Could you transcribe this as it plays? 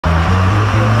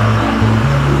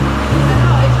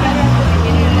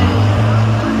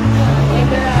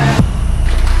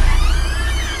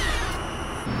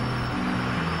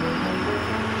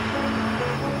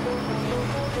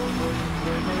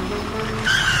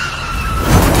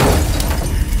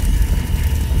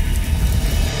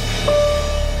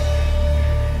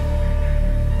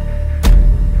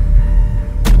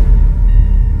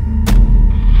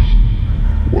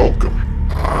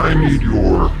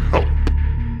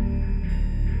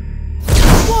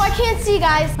can't see,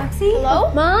 guys. Lexi?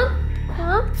 Hello? Mom?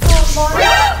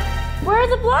 Where are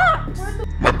the blocks?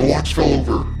 My blocks fell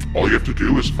over. All you have to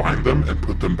do is find them and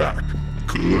put them back.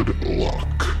 Good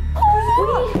luck.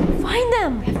 Find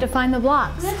them. We have to find the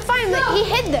blocks. Fine, he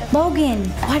hid them. Logan,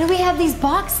 why do we have these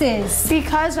boxes?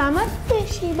 Because I'm a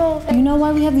fishy boy. You know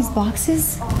why we have these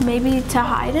boxes? Maybe to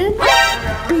hide it?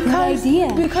 Good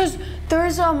idea. Because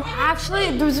there's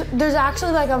actually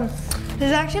like a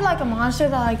monster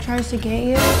that like tries to get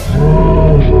you.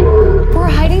 We're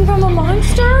hiding from a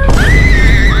monster?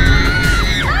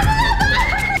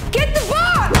 Get the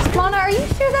box! Lana, are you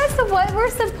sure that's what we're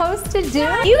supposed to do?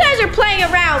 You guys are playing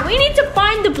around. We need to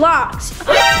find the blocks.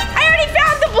 I already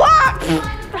found the block!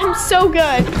 I'm so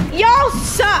good. Y'all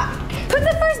suck. Put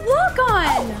the first block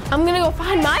on. I'm gonna go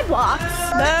find my blocks.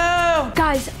 No!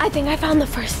 Guys, I think I found the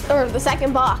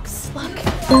second box. Look.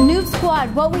 The Noob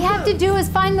Squad, what we have to do is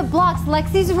find the blocks.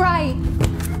 Lexi's right.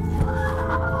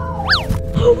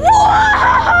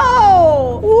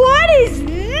 Whoa! What is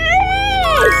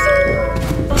this?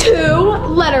 2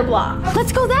 letter blocks.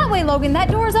 Let's go that way, Logan.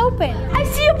 That door's open. I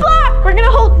see a block. We're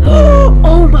gonna hold.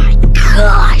 Oh my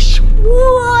gosh!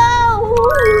 Whoa!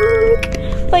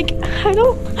 Like I found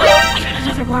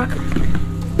another block.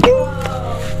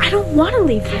 I don't want to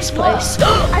leave this place.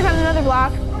 I found another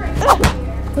block.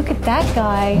 Look at that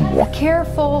guy. Be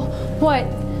careful. What?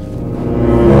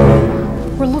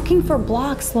 We're looking for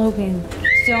blocks, Logan.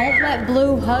 Don't let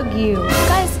Blue hug you.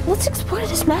 Guys, let's explore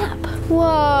this map.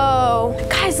 Whoa.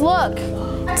 Guys, look.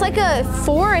 It's like a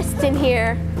forest in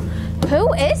here.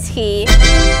 Who is he?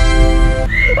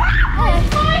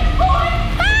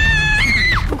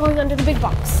 I'm going under the big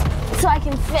box so I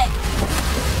can fit.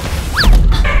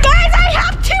 Guys, I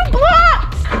have 2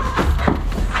 blocks!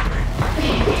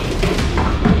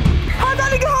 I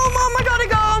gotta go, Mom, I gotta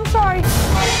go, I'm sorry.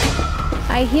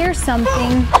 I hear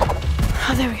something.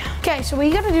 Oh, there we go. Okay, so what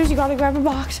you gotta do is you gotta grab a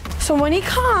box. So when he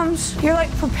comes, you're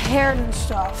like prepared and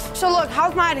stuff. So look,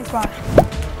 how's my hiding spot?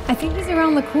 I think he's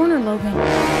around the corner, Logan.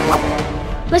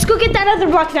 Let's go get that other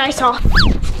block that I saw.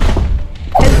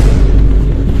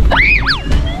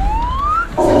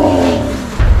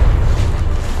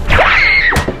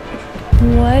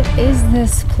 What is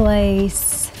this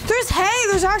place? There's hay,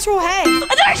 there's actual hay.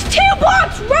 There's 2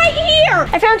 blocks right here!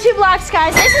 I found 2 blocks,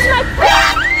 guys. This is my...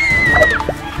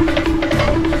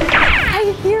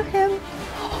 I hear him. Who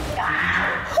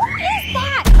is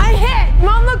that? I hit.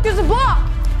 Mom, look, there's a block.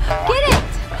 Get it!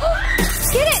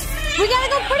 Get it! We gotta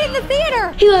go put it in the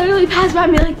theater. He literally passed by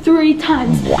me like 3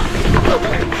 times.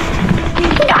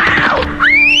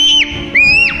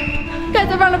 Guys,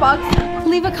 I found a box.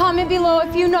 Leave a comment below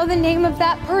if you know the name of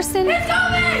that person. Is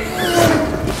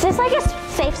this like a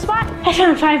safe spot? I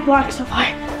found 5 blocks so far.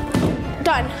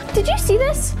 Done. Did you see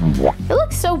this? It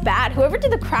looks so bad. Whoever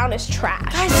did the crown is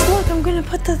trash. Guys, look, I'm gonna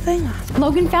put the thing on.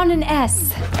 Logan found an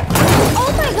S.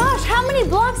 Oh my gosh, how many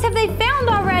blocks have they found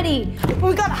already? But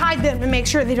we gotta hide them and make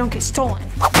sure they don't get stolen.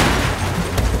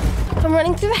 I'm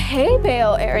running through the hay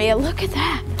bale area. Look at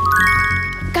that.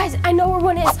 Guys, I know where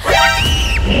one is.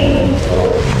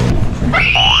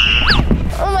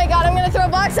 Oh my god, I'm gonna throw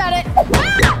blocks at it.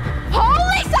 Ah!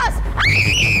 Holy sus!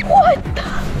 What the?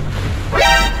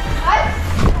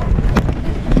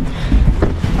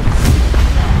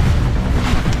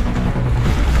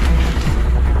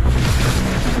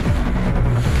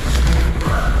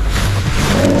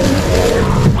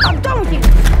 I'm done with you.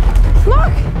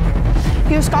 Look,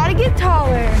 you just gotta get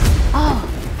taller. Oh,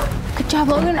 good job,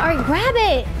 Logan. All right, grab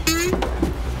it.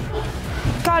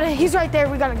 Got it, he's right there,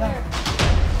 we gotta go.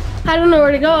 I don't know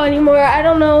where to go anymore. I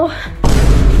don't know.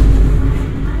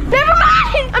 Never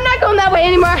mind! I'm not going that way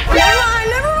anymore. Never mind,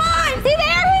 never mind. See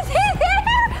there? He's there.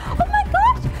 Oh my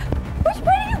gosh. Which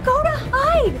way do you go to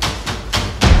hide?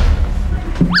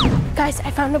 Guys, I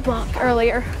found a block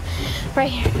earlier. Right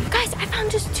here. Guys, I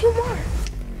found just 2 more.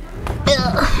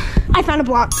 Ugh. I found a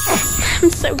block.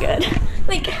 I'm so good.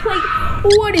 Like,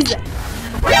 what is it?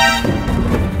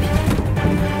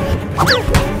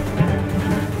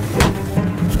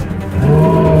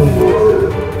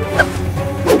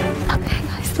 Okay,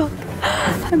 guys, look.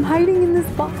 I'm hiding in this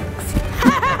box.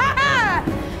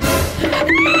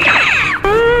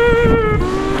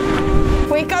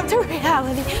 Wake up to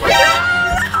reality.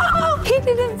 No! He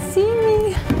didn't see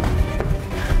me.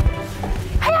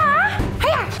 Hiya!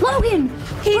 Logan!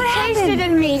 He what tasted happened?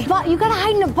 in me. But you gotta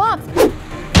hide in a box.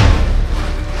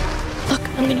 Look,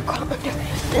 I'm gonna crawl under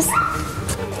this.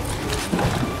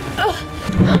 Ugh.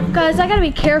 Guys, I gotta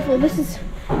be careful. This is,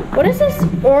 what is this?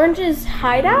 Orange's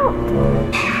hideout?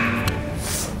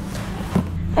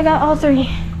 I got all 3. I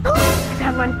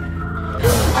got 1.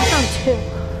 I found 2.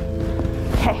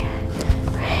 Okay,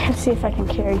 let's see if I can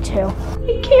carry 2.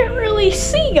 I can't really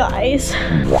see, guys.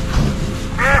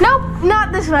 Nope,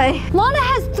 not this way. Lana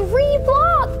has 3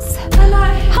 blocks.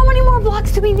 How many more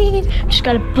blocks do we need? Just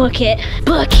gotta book it.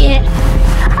 Book it.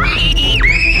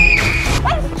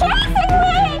 It's chasing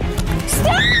me!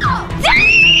 Stop!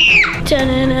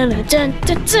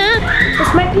 Dun-dun-dun-dun-dun-dun.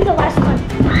 This might be the last one.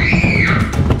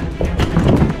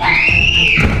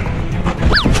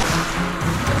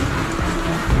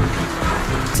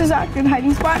 This is our good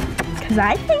hiding spot. Because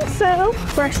I think so.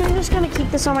 We're actually just gonna keep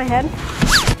this on my head.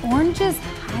 Orange's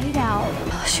hideout.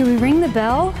 Should we ring the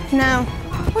bell? No.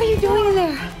 What are you doing in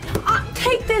there?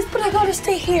 Take this, but I gotta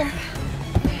stay here.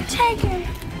 Take it.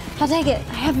 I'll take it.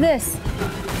 I have this.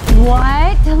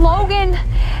 What? Logan,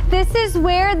 this is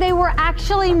where they were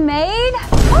actually made?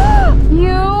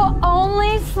 You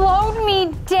only slowed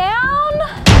me down?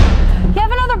 You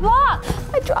have another block.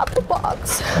 I dropped the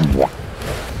box.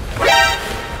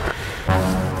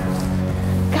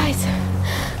 Guys, I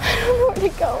don't know where to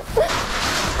go.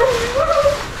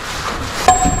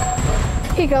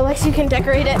 Here you go, Lex, you can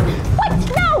decorate it. What?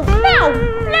 No, no,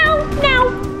 no,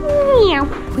 no. Meow.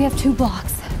 We have 2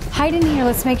 blocks. Hide in here.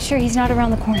 Let's make sure he's not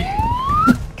around the corner.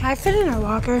 Can I fit in our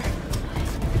locker?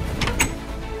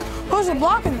 Oh, there's a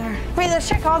block in there. Wait, let's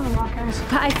check all the lockers.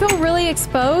 I feel really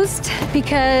exposed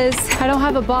because I don't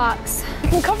have a box. We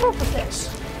can cover up with this.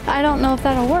 I don't know if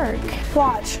that'll work.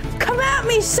 Watch. Come at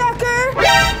me, sucker!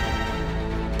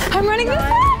 I'm running this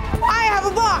way. I have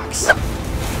a box.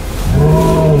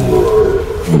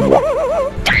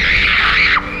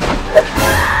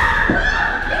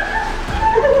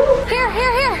 Here.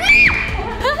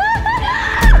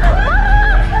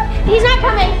 He's not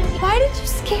coming. Why did you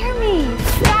scare me?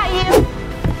 Got you.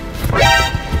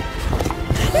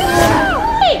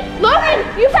 Hey, Logan,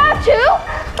 you found 2?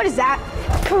 What is that?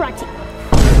 Correct.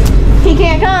 He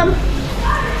can't come.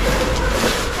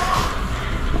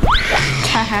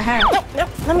 Nope,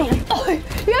 let me in. Oh,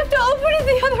 you have to open it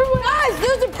the other way. Guys,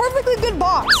 there's a perfectly good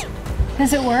box.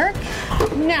 Does it work?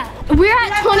 No. We're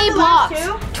at 20 blocks.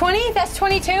 20? That's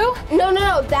 22?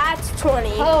 No, that's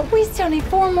 20. Oh, we still need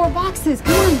 4 more boxes.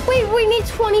 Come on. Wait, we need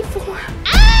 24.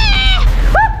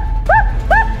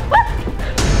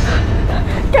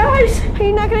 Guys, are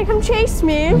you not gonna come chase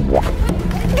me?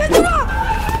 Get the box!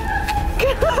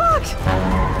 Get the box!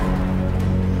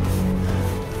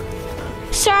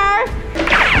 Sir?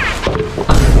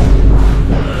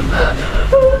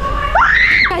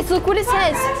 Guys, look what it says.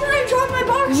 I accidentally dropped my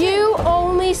box. You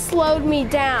only slowed me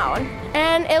down.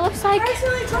 And it looks like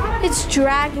it's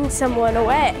dragging someone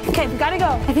away. Okay, we gotta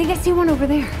go. I think I see one over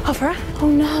there. Alpha, Oh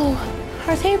no.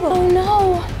 our table. Oh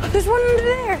no. There's one under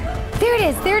there. There it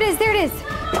is.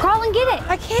 Crawl and get it.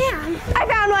 I can. I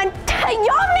found one.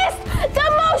 Y'all missed the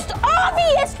most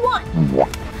obvious one.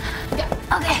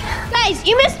 Okay. Guys,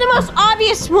 you missed the most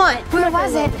obvious one. Where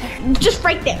was it? Just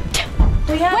right there.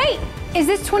 Wait, is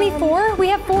this 24? We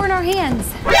have 4 in our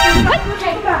hands.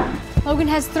 Logan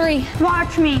has 3.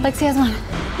 Watch me. Lexi has 1.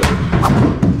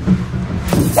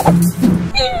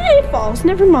 It falls.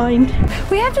 Never mind.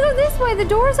 We have to go this way. The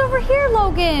door's over here,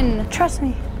 Logan. Trust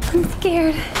me. I'm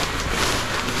scared.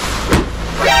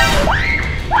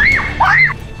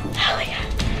 Hell yeah.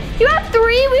 You have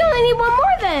 3. We only need 1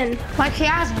 more then. Like he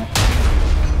hasn't.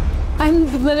 I'm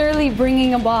literally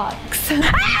bringing a box.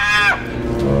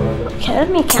 Okay, let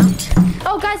me count.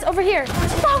 Oh, guys, over here.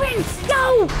 Logan,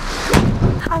 no!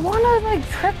 I want to like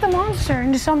trick the monster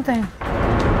into something.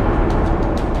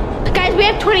 Guys, we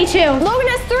have 22. Logan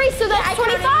has 3, so that's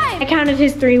 25. I counted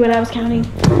his 3 when I was counting.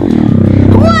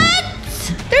 What?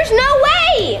 There's no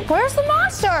way. Where's the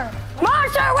monster?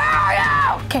 Monster, where are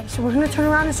you? Okay, so we're gonna turn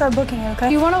around and start booking it, okay?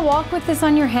 You want to walk with this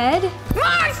on your head?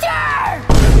 Monster!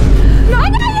 No, I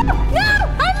got you! No!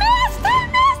 I missed it!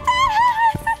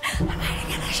 I'm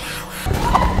hiding in the shower.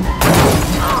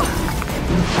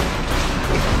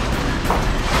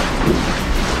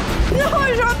 No, I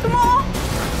dropped them all!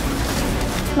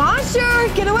 Monster,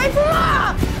 get away from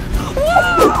Mom!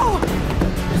 Whoa!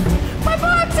 My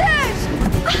boxes!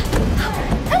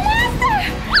 A monster!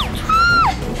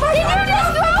 Did you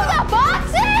just throw the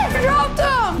boxes? I dropped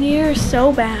them! You're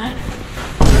so bad.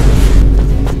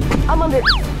 I'm under.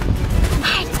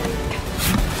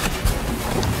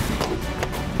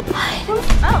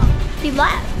 Oh, he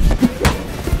left.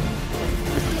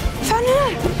 Found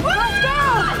it! Let's go!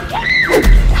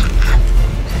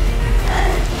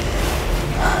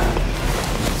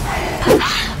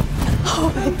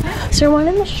 Is there one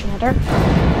in the shredder?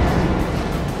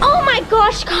 Oh my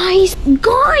gosh, guys!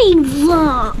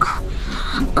 Look!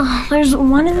 Oh, there's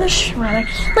one in the shredder.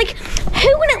 Like,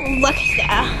 who wouldn't look at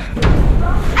that?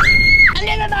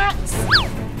 Under the box.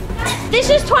 This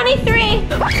is 23.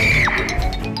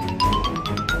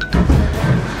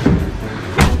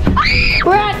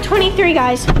 We're at 23,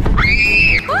 guys.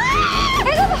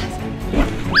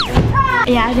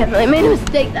 Yeah, I definitely made a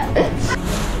mistake that.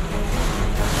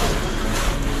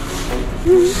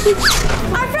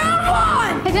 I found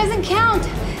one! It doesn't count.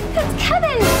 That's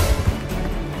Kevin.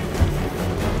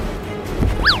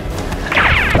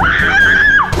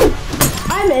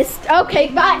 I missed. Okay,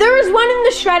 but there was one in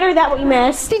the shredder that we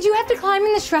missed. Did you have to climb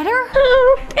in the shredder?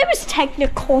 It was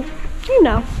technical, you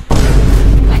know.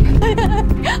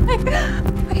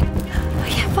 I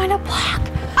can't find a block.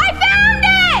 I found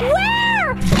it!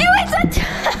 Where?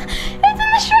 It's in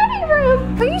the shredding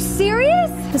room. Are you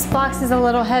serious? This box is a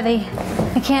little heavy.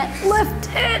 I can't lift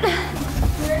it.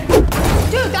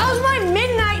 Dude, that was my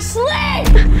midnight sleigh!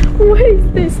 What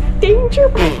is this? Danger?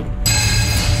 No,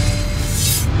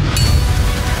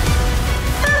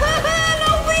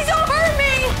 please don't hurt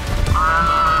me!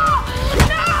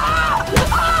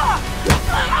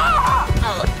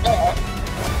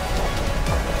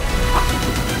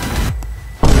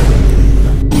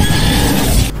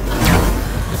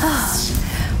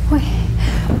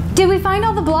 Wait, did we find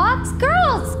all the blocks?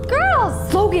 Girls!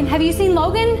 Logan, have you seen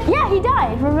Logan? Yeah, he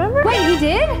died, remember? Wait, he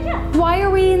did? Yeah. Why are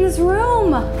we in this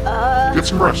room? Get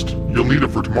some rest. You'll need it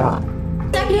for tomorrow.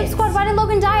 Noob Squad, why did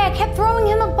Logan die? I kept throwing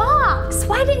him a box.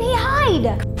 Why didn't he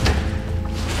hide?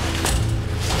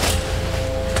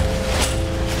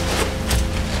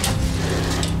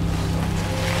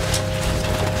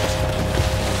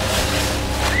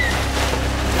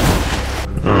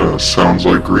 Sounds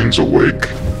like Green's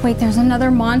awake. Wait, there's another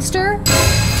monster?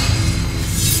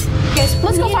 Guys,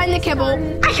 let's go find the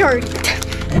kibble. I heard it.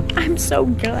 I'm so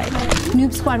good.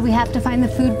 Noob Squad, we have to find the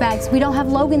food bags. We don't have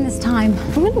Logan this time.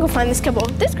 I'm gonna go find this kibble.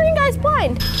 This green guy's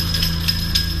blind.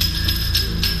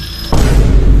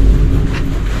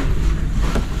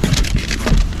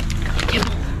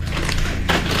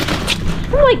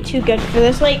 I'm like too good for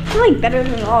this. Like, I'm like better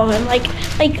than all of them. Like,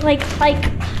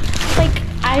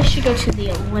 I should go to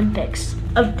the Olympics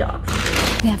of dog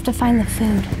food. We have to find the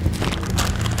food.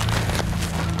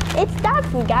 It's dog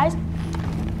food, guys.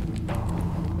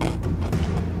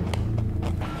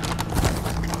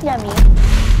 Yummy.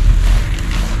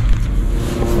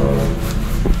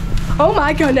 Oh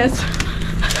my goodness.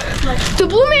 The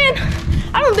blue man,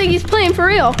 I don't think he's playing for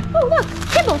real. Oh, look,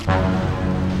 kibble.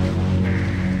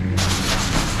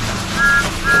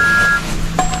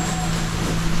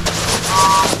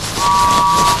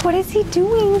 What is he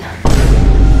doing?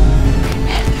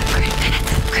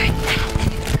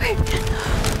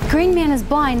 Green Man is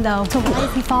blind though, so why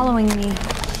is he following me?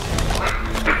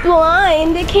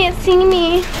 Blind, it can't see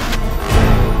me.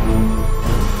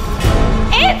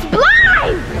 It's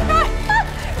blind!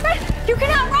 You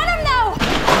cannot run him though!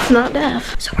 It's not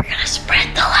deaf. So we're gonna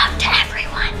spread the love to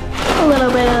everyone. A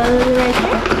little bit of right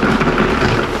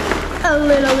there. A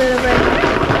little bit of right there.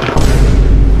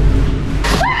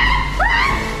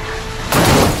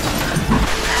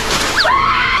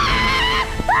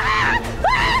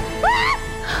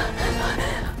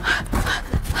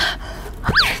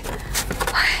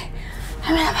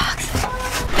 I'm in a box.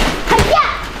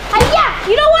 Hi-ya!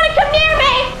 You don't want to come near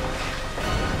me!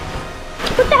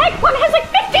 What the heck? One has like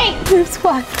 50! Noob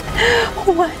Squad.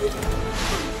 What?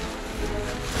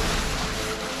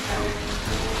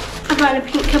 I found a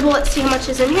pink kibble. Let's see how much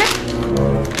is in here.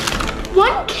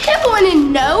 One kibble and a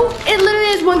note? It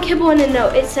literally is one kibble and a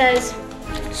note. It says,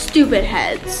 stupid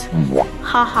heads.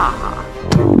 Ha ha ha.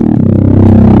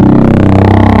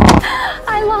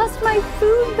 I lost my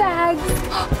food bags.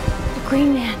 The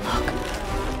Green Man, look.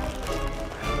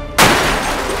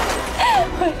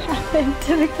 What happened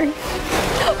to the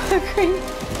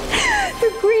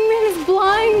Green Man is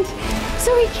blind, so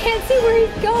he can't see where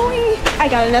he's going. I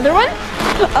got another one.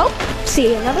 Oh,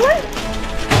 see another one.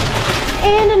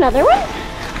 And another one.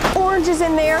 Orange is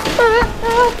in there.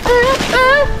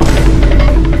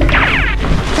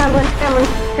 Found one,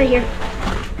 right here.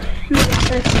 Let me get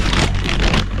this.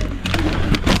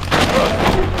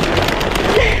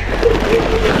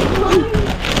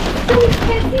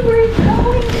 Can't see where he's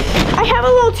going. I have a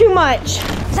little too much.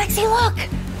 Lexi, look.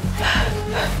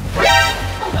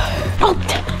 Oh,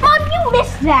 Mom, you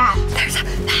missed that. There's a...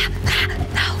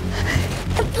 No.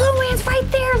 The blue man's right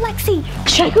there, Lexi.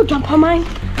 Should I go jump on mine?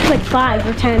 Like 5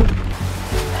 or 10.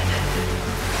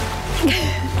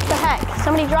 What the heck?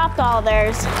 Somebody dropped all of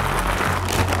theirs.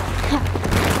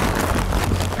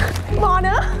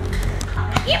 Lana,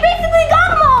 you basically got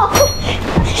them all.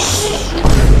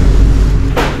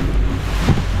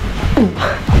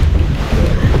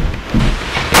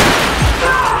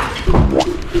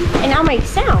 I now make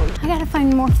sound. I gotta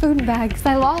find more food bags.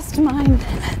 I lost mine.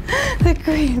 The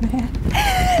green man.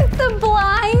 The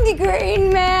blind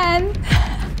green man.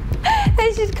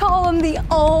 They should call him the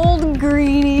old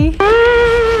greenie.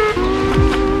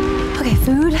 Okay,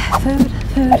 food.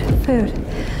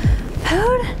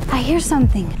 I hear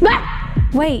something.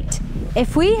 Wait,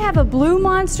 if we have a blue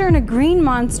monster and a green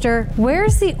monster,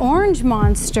 where's the orange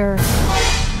monster?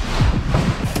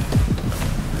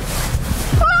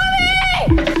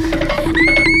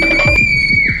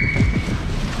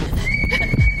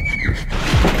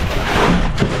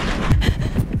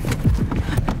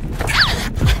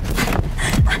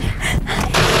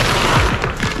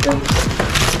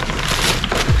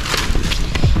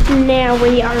 Now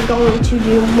we are going to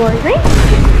do more green.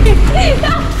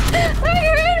 No, the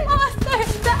green monster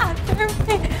is after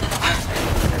me.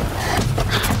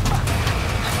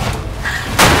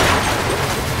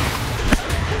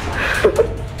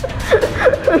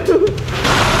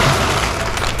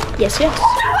 Yes. Yes.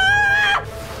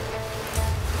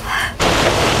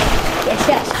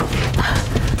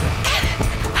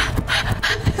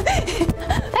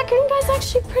 That green guy's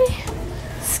actually pretty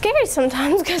scary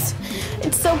sometimes because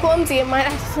it's so clumsy. It might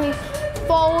actually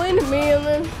fall into me and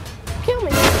then kill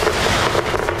me.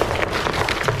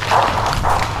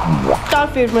 Dog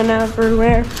food went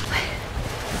everywhere.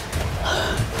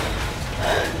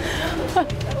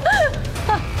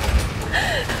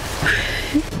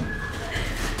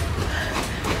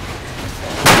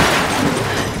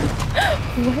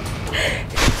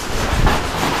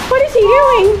 What is he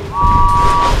doing?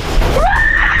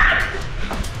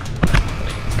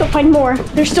 Let's go find more.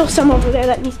 There's still some over there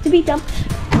that needs to be done.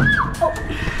 Oh,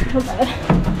 so bad.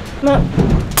 No.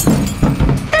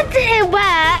 That didn't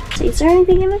work. Is there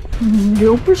anything in it?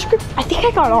 No prescription. I think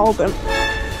I got all of them.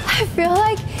 I feel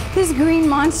like this green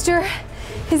monster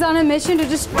is on a mission to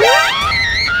destroy. Give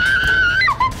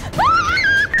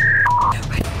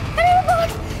me a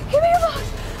box. Give me a box.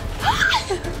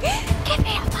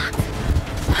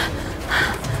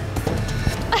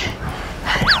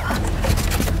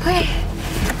 Okay,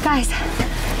 guys,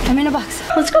 I'm in a box.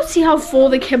 Let's go see how full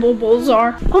the kibble bowls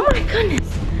are. Oh my goodness.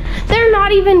 They're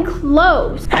not even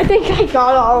close. I think I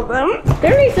got all of them.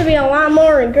 There needs to be a lot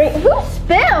more in green. Who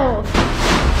spilled?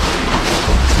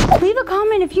 Leave a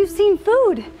comment if you've seen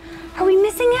food. Are we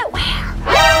missing it? Where?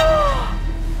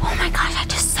 Oh my gosh, I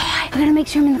just saw it. I gotta make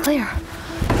sure I'm in the clear.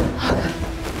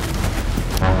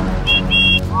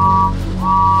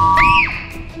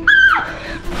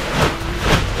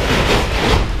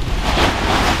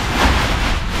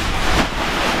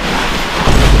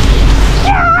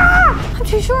 I'm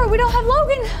too sure we don't have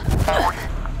Logan.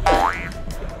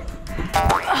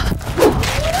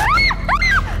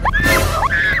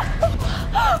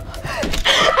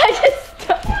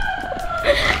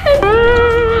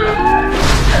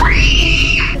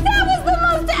 That was the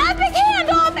most epic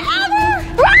handoff ever!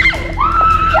 Run!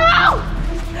 Go!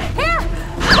 Here!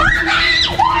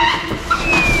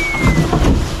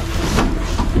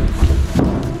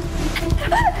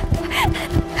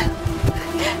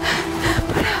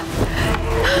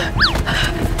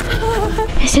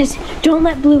 It says, don't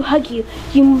let Blue hug you.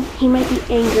 He might be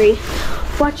angry.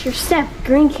 Watch your step.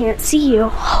 Green can't see you.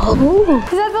 Oh.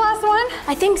 Is that the last one?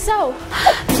 I think so.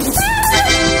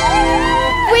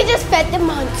 We just fed the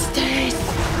monsters.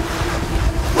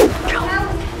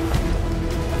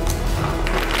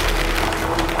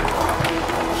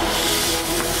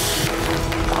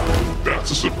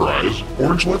 That's a surprise.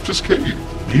 Orange left his cave.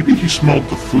 Maybe he smelled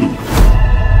the food.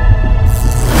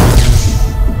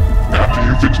 After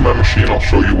you fix my machine, I'll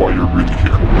show you why you're really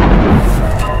here.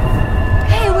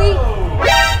 Hey, wait,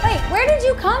 where did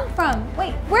you come from?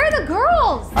 Wait, where are the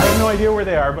girls? I have no idea where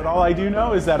they are, but all I do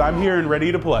know is that I'm here and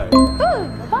ready to play. Ooh,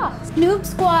 a box. Noob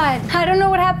Squad. I don't know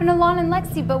what happened to Lon and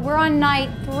Lexi, but we're on night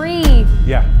 3.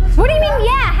 Yeah. What do you mean,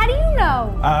 yeah? How do you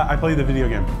know? I play the video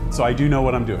game, so I do know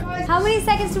what I'm doing. How many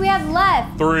seconds do we have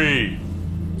left? 3,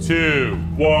 2,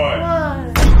 1.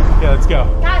 Yeah, let's go.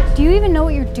 Guys, do you even know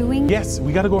what you're doing? Yes,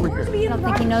 we gotta go over here. I don't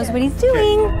think he knows what he's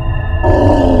doing.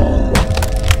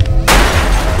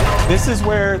 This is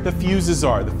where the fuses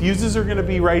are. The fuses are gonna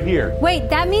be right here. Wait,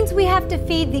 that means we have to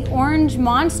feed the orange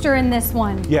monster in this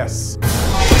one. Yes.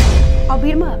 I'll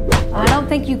beat him up. I don't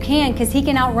think you can, because he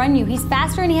can outrun you. He's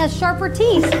faster and he has sharper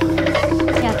teeth.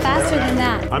 Yeah, faster than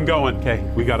that. I'm going. Okay,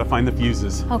 we gotta find the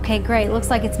fuses. Okay, great.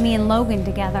 Looks like it's me and Logan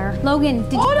together. Logan,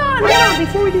 did Hold on, hold on,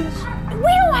 before we do this. We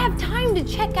don't have time to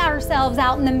check ourselves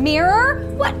out in the mirror.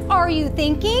 What are you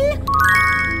thinking?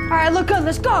 All right, look good,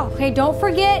 let's go. Okay, don't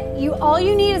forget, all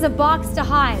you need is a box to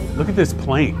hide. Look at this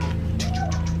plank.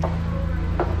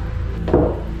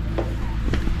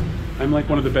 I'm like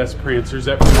one of the best prancers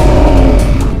ever.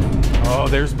 Oh,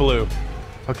 there's Blue.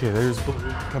 Okay, there's Blue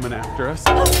coming after us.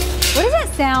 What is that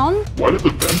sound? Why did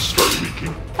the vents start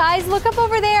leaking? Guys, look up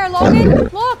over there. Logan,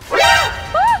 look. Watch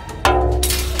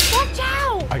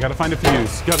out. I gotta find a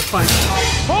fuse. Gotta find.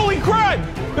 Holy crud!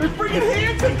 There's freaking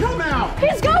hands that come out!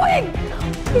 He's going!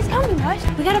 He's coming, guys.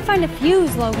 We gotta find a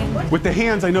fuse, Logan. With the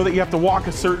hands, I know that you have to walk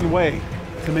a certain way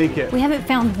to make it. We haven't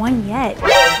found one yet.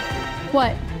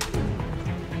 What?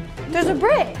 There's a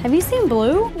brick. Have you seen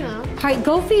Blue? No. All right,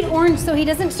 go feed Orange so he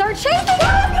doesn't start shaking.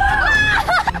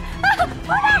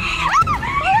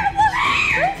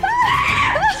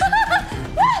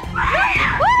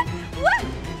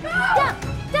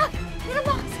 Duck, get a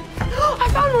box. I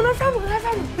found one.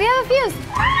 We have a fuse.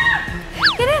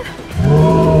 Get in.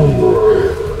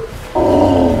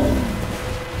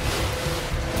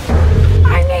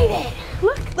 I made it.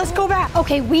 Look, let's go back.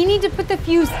 Okay, we need to put the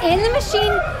fuse in the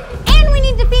machine and we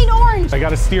need to feed Orange. I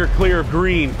gotta steer clear of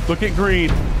green. Look at green.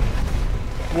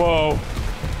 Whoa.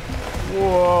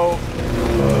 Whoa.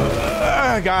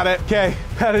 I got it. Okay,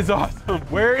 that is awesome.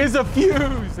 Where is a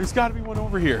fuse? There's gotta be one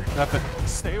over here. Nothing.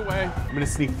 Stay away. I'm gonna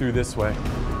sneak through this way.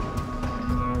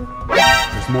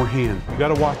 There's more hands. You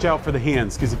gotta watch out for the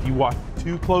hands, because if you walk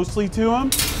too closely to them,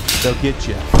 they'll get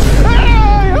you.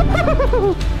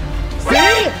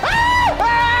 See?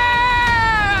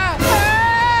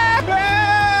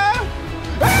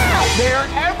 They're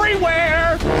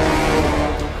everywhere!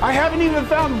 I haven't even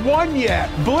found one yet.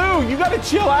 Blue, you gotta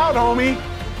chill out, homie.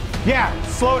 Yeah,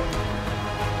 slow it.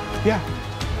 Yeah.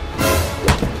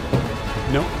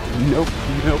 Nope,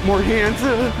 more hands.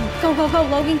 Go,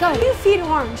 Logan, go. You feed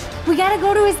Orange. We gotta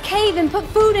go to his cave and put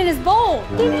food in his bowl.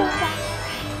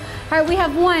 All right, we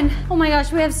have one. Oh my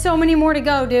gosh, we have so many more to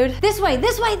go, dude. This way.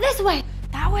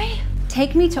 That way?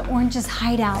 Take me to Orange's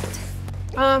hideout.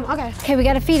 Okay. Okay, we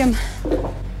gotta feed him.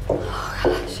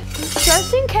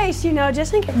 Just in case,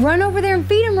 just in case. Run over there and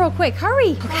feed him real quick.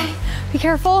 Hurry. Okay. Be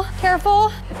careful.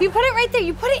 You put it right there.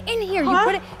 You put it in here.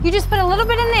 Huh? You just put a little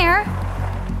bit in there.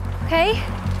 Okay.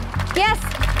 Yes.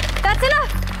 That's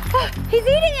enough. Oh, he's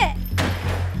eating it.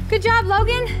 Good job,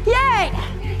 Logan. Yay!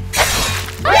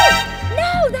 Oh,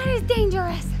 no, that is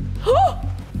dangerous.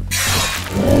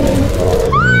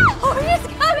 Orange is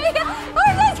coming.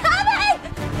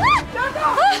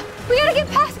 We gotta get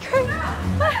past her.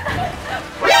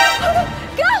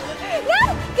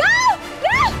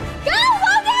 Go,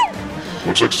 Logan!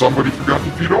 Looks like somebody forgot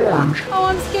to feed Orange. Oh,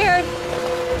 I'm scared.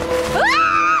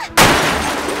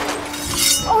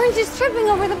 Orange is tripping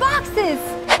over the boxes.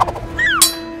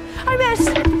 I missed.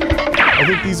 I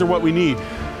think these are what we need.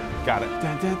 Got it.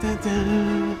 Dun, dun, dun,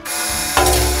 dun.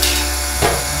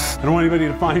 I don't want anybody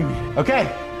to find me. Okay,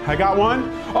 I got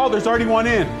one. Oh, there's already one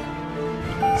in.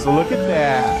 So look at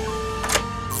that.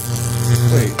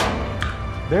 Wait,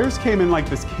 theirs came in like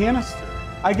this canister.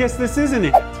 I guess this isn't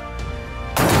it.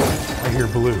 I hear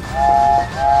Blue.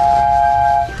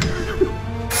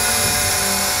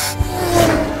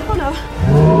 Oh no.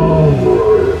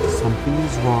 Something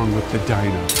is wrong with the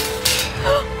dyno.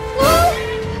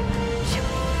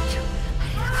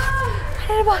 I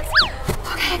had a box.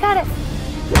 Okay, I got it.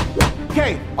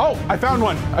 Okay, oh, I found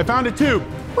one. I found a tube.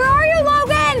 Where are you,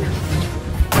 Logan?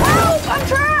 Help! I'm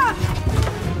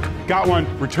trapped! Got one.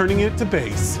 Returning it to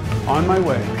base. On my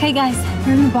way. Okay, guys,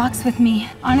 you're in the box with me.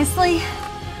 Honestly,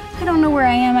 I don't know where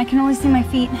I am. I can only see my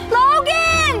feet.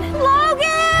 Logan!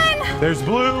 There's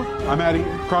Blue. I'm at it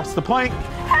across the plank.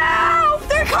 Help!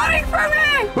 They're coming for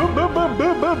me! Boom, boom, boom,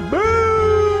 boom, boom,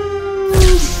 boom.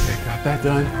 Okay, got that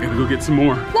done. Gotta go get some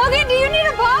more. Logan, do you need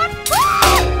a box?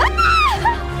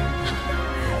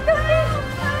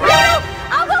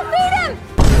 I'll go feed him!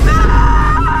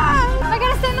 I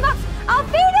gotta stay in the box. I'll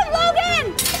feed him, Logan!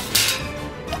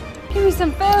 Give me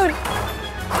some food.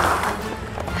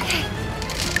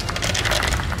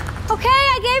 Okay,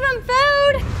 I gave him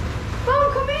food.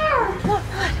 Oh, come here! Look.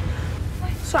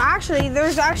 So actually,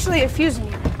 there's actually a fuse in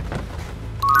here.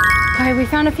 All right, we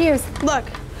found a fuse. Look.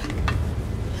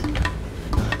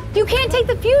 You can't take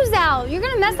the fuse out. You're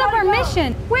gonna mess up our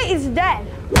mission. Wait, it's dead.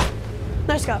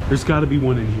 Let's go. There's gotta be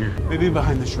one in here. Maybe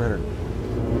behind the shredder.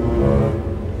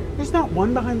 There's not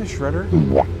one behind the shredder.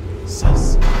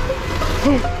 Sus.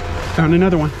 Found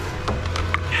another one.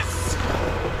 Yes.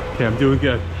 Okay, I'm doing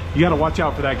good. You gotta watch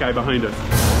out for that guy behind us.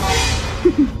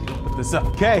 Put this up.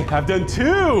 Okay, I've done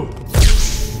 2.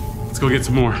 Let's go get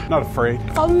some more. Not afraid.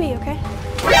 Follow me, okay?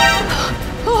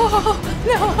 Oh,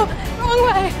 no,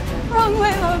 wrong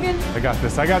way, Logan. I got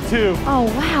this. I got 2. Oh,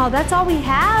 wow, that's all we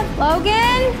have?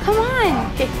 Logan, come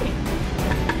on.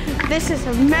 This is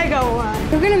a mega one.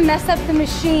 You're gonna mess up the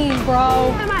machine,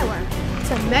 bro. It might work.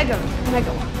 It's a mega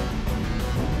one.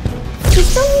 We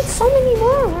still need so many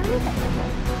more, right?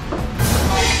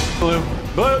 Blue,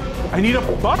 Blue, I need a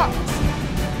box.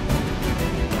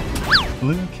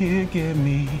 Blue can't get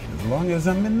me as long as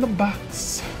I'm in the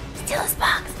box. Steal his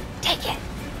box. Take it.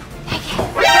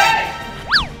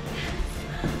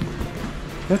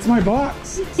 That's my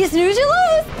box. You snooze, you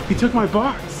lose. He took my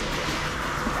box.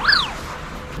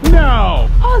 No!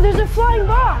 Oh, there's a flying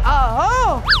box.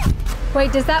 Oh.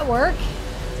 Wait, does that work?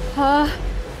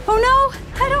 Oh no,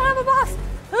 I don't have a box.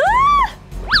 Ah!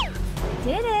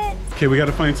 Did it. Okay, we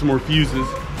gotta find some more fuses.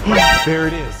 There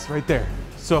it is, right there.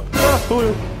 So,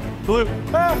 Blue.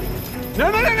 Ah.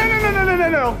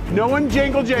 No. No one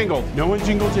jingle jangle. No one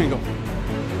jingle jangle.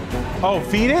 Oh,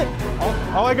 feed it?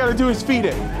 All I gotta do is feed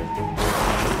it.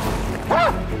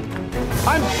 Ah!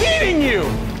 I'm feeding you!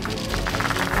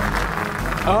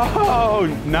 Oh,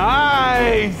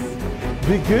 nice!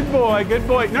 Good boy.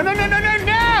 No!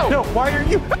 No, why are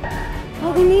you?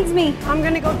 Logan needs me. I'm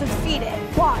gonna go defeat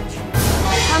it. Watch.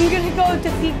 I'm gonna go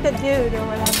defeat the dude or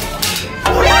whatever.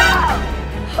 Oh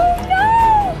no!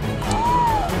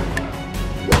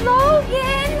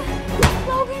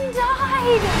 Logan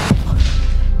died.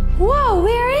 Whoa,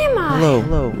 where am I?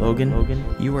 Hello, Logan.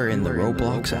 You are in the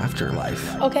Roblox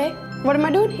afterlife. Okay, what am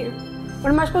I doing here?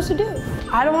 What am I supposed to do?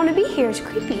 I don't want to be here. It's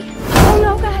creepy. Oh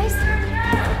no, guys.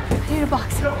 I need a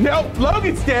box. No,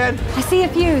 Logan's dead. I see a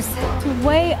fuse. It's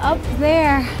way up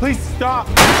there. Please stop.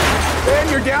 Man,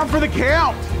 you're down for the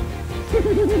count.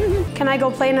 Can I go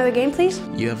play another game, please?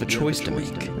 You have a choice to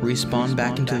make. Respawn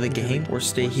back into the game or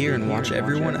stay here and watch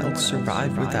everyone else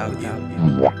survive without you.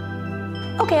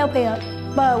 Okay, I'll pay up.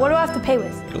 But what do I have to pay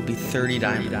with? It'll be 30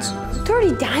 diamonds.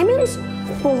 30 diamonds?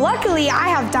 Well, luckily I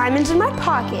have diamonds in my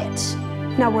pockets.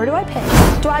 Now, where do I pay?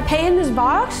 Do I pay in this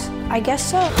box? I guess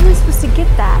so. How am I supposed to get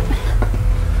that?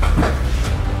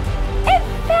 It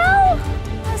fell!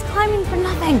 I was climbing for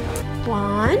nothing.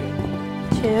 1,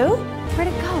 2, Where'd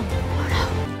it go?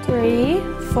 3,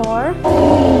 4. I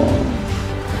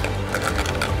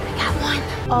got one.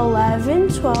 11,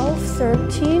 12,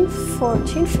 13,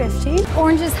 14, 15.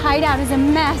 Orange's hideout is a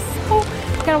mess. Oh,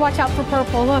 gotta watch out for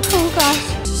purple. Look. Oh gosh.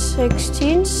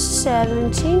 16,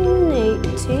 17,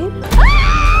 18.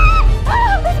 Ah!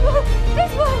 Oh, this blue.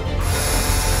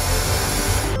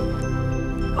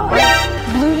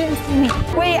 Blue didn't see me.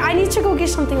 Wait, I need to go get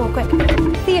something real quick.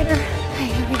 Theater. Okay,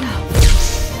 here we go.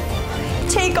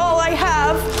 Take all I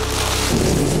have.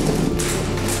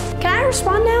 Can I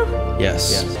respawn now?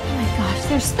 Yes. Oh my gosh,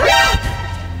 there's...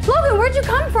 Logan, where'd you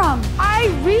come from? I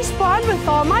respawned with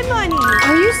all my money.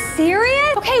 Are you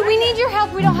serious? Okay, we need your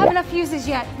help. We don't have enough fuses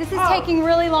yet. This is taking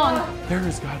really long. There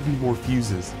has got to be more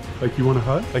fuses. Like, you want a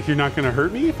hug? Like, you're not going to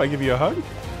hurt me if I give you a hug?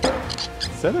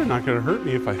 Said they're not going to hurt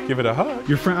me if I give it a hug.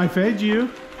 Your friend, I fed you.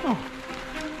 Oh,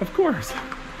 of course.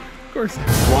 Of course.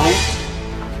 Won't.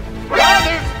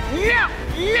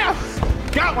 No.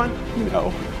 Got one.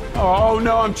 No. Oh,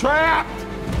 no, I'm trapped.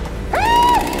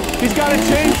 He's got a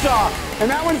chainsaw, and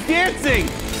that one's dancing.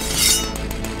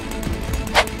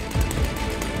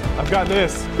 I've got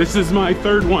this. This is my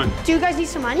third one. Do you guys need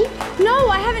some money? No,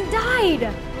 I haven't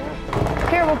died.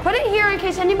 Here, we'll put it here in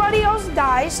case anybody else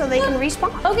dies so they can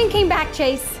respawn. Logan came back,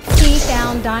 Chase. He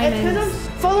found diamonds.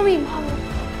 Follow me, Mom.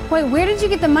 Wait, where did you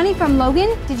get the money from,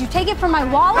 Logan? Did you take it from my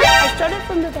wallet? I stole it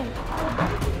from the bank.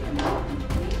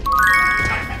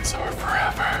 Diamonds are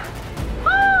forever.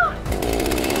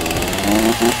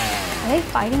 Are they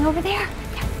fighting over there?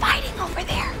 They're fighting over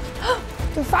there.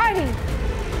 They're fighting.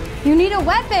 You need a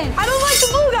weapon. I don't like the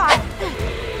blue guy.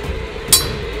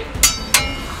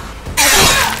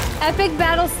 Epic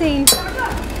battle scene.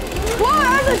 Whoa,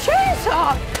 that's a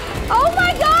chainsaw. Oh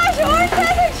my gosh, Orange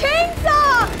has a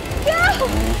chainsaw. Go.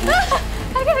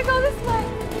 I gotta go this way.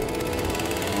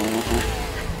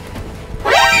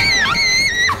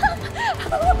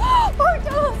 Orange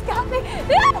almost got me.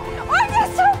 Orange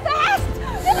is so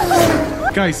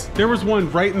fast. Guys, there was one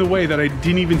right in the way that I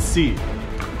didn't even see.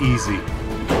 Easy.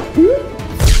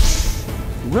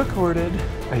 Recorded.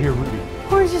 I hear Ruby.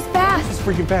 Orange is fast. It's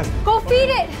freaking fast. Go feed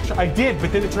it. I did,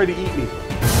 but then it tried to eat me.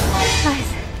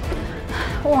 Guys,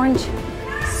 Orange,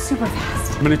 super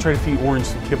fast. I'm gonna try to feed Orange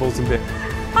some kibbles and bits.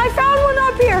 I found one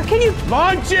up here. Can you?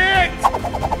 Launch it!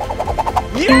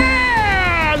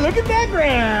 Yeah! Look at that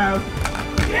grab!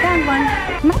 Found one.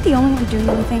 I'm not the only one doing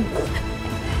anything.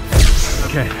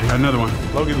 Okay, I got another one.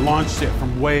 Logan launched it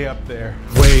from way up there.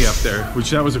 Way up there, which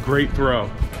that was a great throw.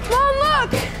 Mom,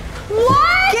 look.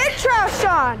 What? Get trash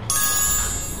on.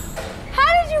 How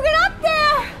did you get up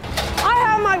there? I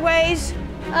have my ways.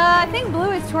 I think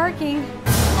Blue is twerking.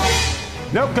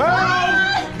 No, go!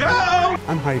 Go!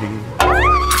 I'm hiding.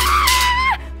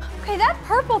 Okay, that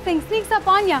purple thing sneaks up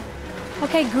on you.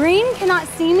 Okay, Green cannot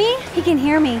see me. He can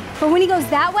hear me. But when he goes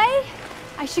that way,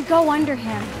 I should go under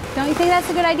him. Don't you think that's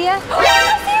a good idea? Oh,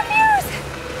 I see a fuse!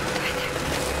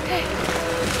 Okay.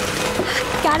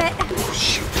 Got it. Oh,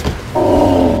 shoot.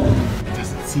 It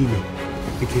doesn't see me.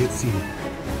 It can't see me.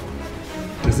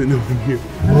 Doesn't know I'm here.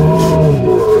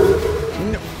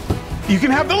 No. You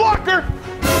can have the locker!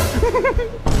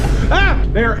 Ah!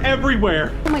 They're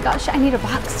everywhere. Oh my gosh, I need a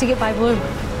box to get by Blue.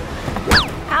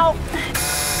 Ow.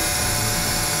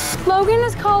 Logan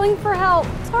is calling for help.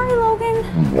 Sorry, Logan.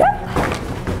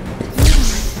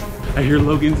 I hear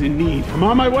Logan's in need. I'm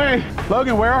on my way.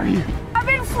 Logan, where are you? I've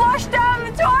been flushed down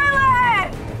the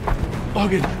toilet.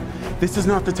 Logan, this is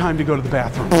not the time to go to the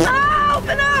bathroom. Ow,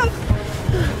 open up.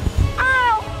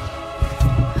 Ow.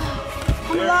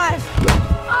 I'm alive.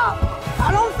 Oh,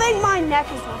 I don't think my neck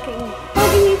is working.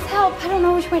 Logan needs help. I don't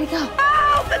know which way to go.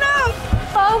 Ow, open up.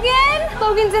 Logan?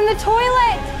 Logan's in the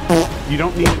toilet. You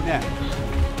don't need a net.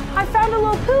 I found a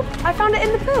little poop. I found it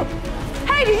in the poop.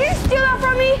 Hey, did you steal that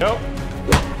from me? Nope.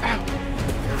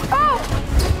 Oh.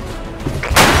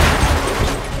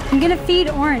 I'm gonna feed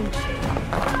Orange.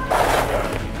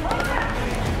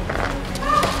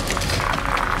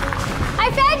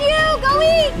 I fed you! Go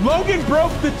eat! Logan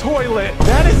broke the toilet.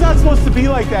 That is not supposed to be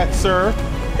like that, sir.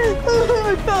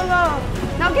 I fell out.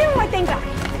 Now give me my thing back.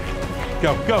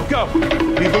 Go, go, go.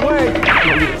 Lead the way.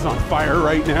 Logan's on fire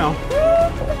right now.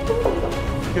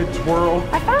 Good twirl.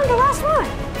 I found the last one.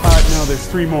 No, there's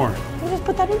 3 more. You just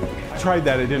put that in? I tried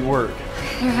that, it didn't work.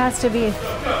 There has to be.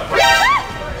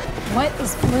 What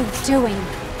is Blue doing?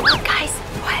 Look, guys,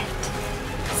 what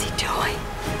is he doing?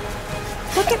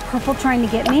 Look at Purple trying to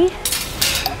get me.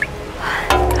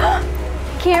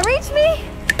 Can't reach me.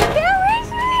 Can't reach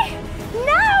me.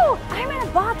 No, I'm in a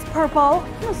box, Purple.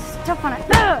 I'm gonna step on it.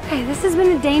 Okay, this has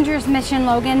been a dangerous mission,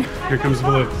 Logan. Here comes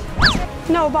Blue.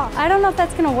 No, box. I don't know if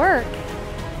that's gonna work.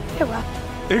 It will.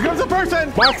 Here comes a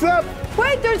person. Box up.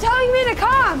 Wait, they're telling me to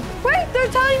come. Wait, they're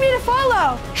telling me to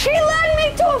follow. She led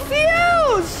me to a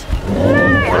fuse.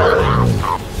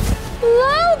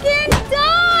 Logan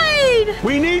died!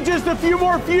 We need just a few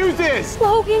more fuses.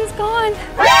 Logan's gone.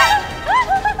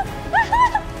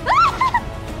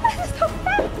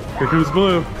 Here comes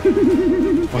Blue.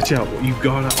 Watch out. You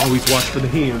gotta always watch for the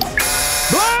hands.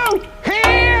 Blue!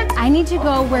 Hands! I need to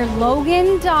go where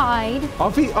Logan died.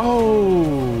 I'll be.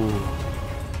 Oh.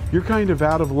 You're kind of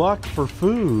out of luck for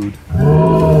food.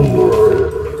 No.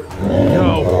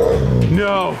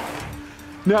 No.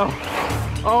 No.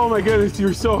 Oh my goodness,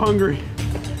 you're so hungry.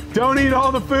 Don't eat all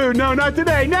the food. No, not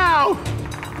today. No.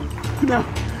 No.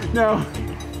 No.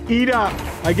 Eat up.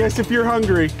 I guess if you're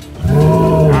hungry.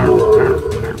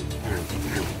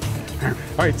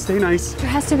 All right, stay nice. There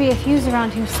has to be a fuse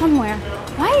around here somewhere.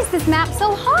 Why is this map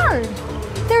so hard?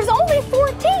 There's only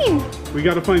 14. We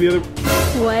gotta find the other.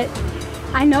 What?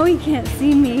 I know he can't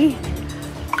see me.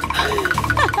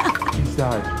 He's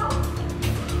died.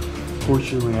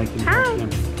 Fortunately, I can help him.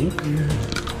 Thank you.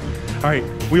 All right,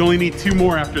 we only need 2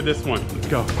 more after this one. Let's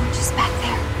go. Just back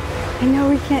there. I know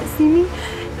he can't see me.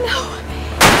 No.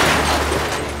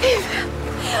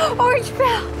 Orange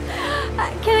fell.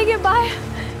 Can I get by?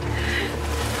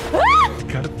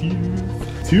 Got a few.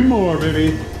 2 more,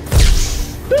 baby.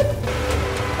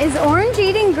 Is Orange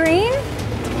eating Green?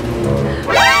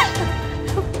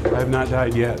 I have not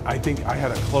died yet. I think I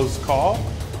had a close call,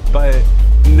 but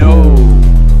no.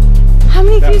 How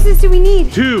many fuses do we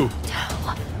need? 2.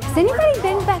 Has anybody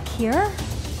been back here?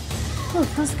 Oh, it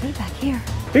feels good back here.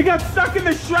 He got stuck in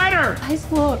the shredder. Guys,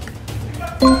 look.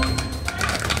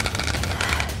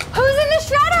 Who's in the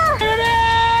shredder?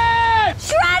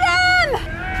 Shred him!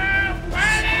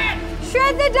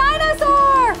 Shred the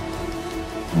dinosaur!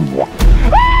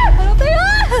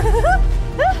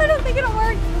 I don't think it'll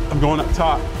work. I'm going up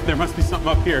top. There must be something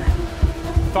up here.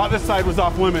 Thought this side was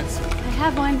off limits. I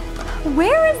have one.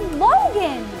 Where is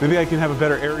Logan? Maybe I can have a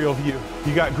better aerial view.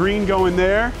 You got green going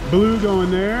there, blue going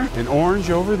there, and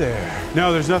orange over there.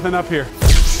 No, there's nothing up here.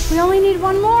 We only need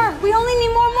one more. We only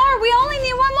need one more. We only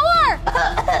need one more.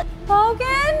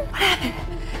 Logan? What happened?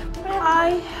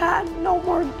 I had no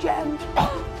more gems.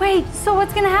 Wait, so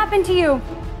what's gonna happen to you?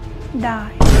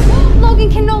 Die. Logan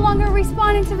can no longer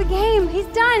respawn into the game. He's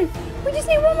done. We just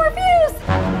need one more fuse.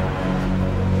 All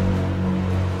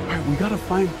right, we gotta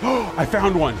find. Oh, I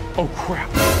found one. Oh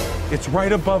crap! It's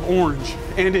right above orange,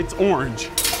 and it's orange.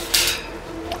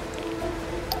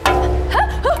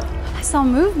 I saw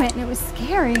movement and it was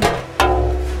scary.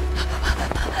 Oh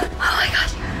my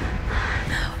gosh.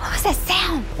 What was that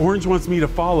sound? Orange wants me to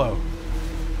follow.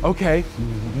 Okay,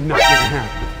 not gonna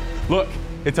happen. Look,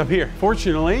 it's up here.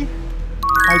 Fortunately,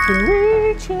 I can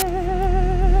reach it.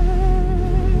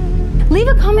 Leave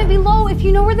a comment below if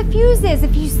you know where the fuse is.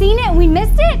 If you've seen it and we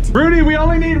missed it. Rudy, we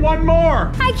only need one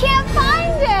more. I can't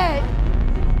find it.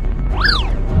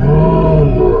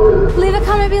 Leave a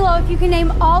comment below if you can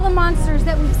name all the monsters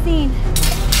that we've seen.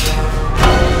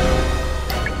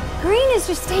 Green is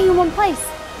just staying in one place.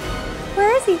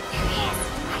 Where is he? There he is,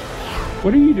 right there.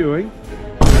 What are you doing?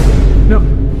 No.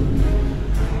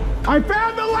 I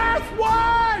found the last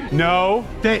one! No.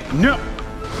 No.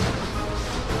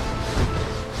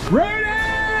 Rudy!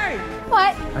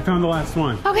 What? I found the last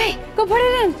one. Okay, go put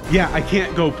it in. Yeah, I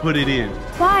can't go put it in.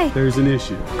 Why? There's an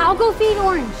issue. I'll go feed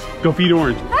Orange. Go feed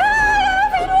Orange. Ah, I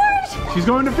gotta feed Orange. She's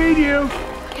going to feed you.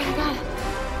 Okay, I got it.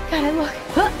 Got it, look.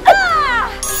 Ah!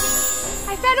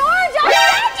 I fed Orange, I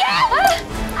fed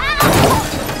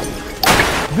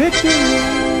you! Victory!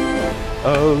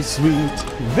 Oh, sweet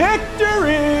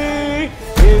victory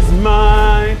is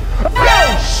mine.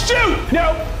 Oh, shoot!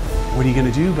 No! What are you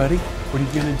gonna do, buddy? What are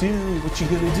you gonna do? What you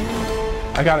gonna do?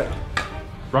 I got it.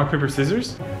 Rock, paper,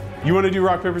 scissors? You wanna do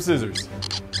rock, paper, scissors?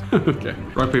 Okay.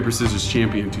 Rock, paper, scissors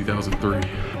champion 2003.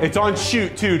 It's on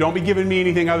shoot too. Don't be giving me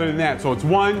anything other than that. So it's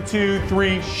 1, 2,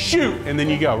 3, shoot. And then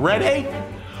you go. Ready?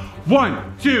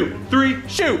 1, 2, 3,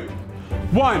 shoot.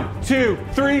 1, 2,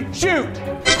 3, shoot.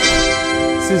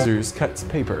 Scissors cuts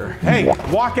paper. Hey,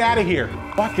 walk out of here.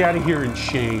 Walk out of here in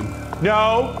shame.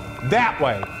 No, that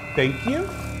way. Thank you.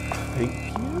 Thank you.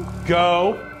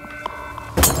 Go.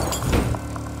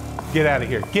 Get out of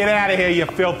here. Get out of here, you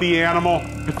filthy animal.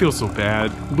 I feel so bad.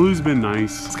 Blue's been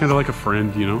nice. It's kind of like a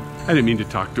friend, you know? I didn't mean to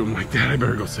talk to him like that. I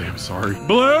better go say I'm sorry.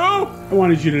 Blue! I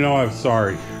wanted you to know I was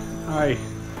sorry. I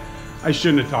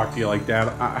shouldn't have talked to you like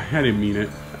that. I didn't mean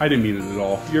it. I didn't mean it at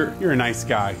all. You're a nice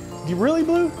guy. You really,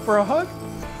 Blue? For a hug?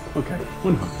 Okay,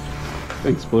 one hug.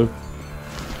 Thanks, Blue.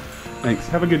 Thanks.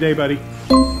 Have a good day, buddy.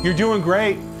 You're doing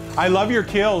great. I love your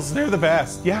kills. They're the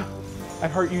best. Yeah,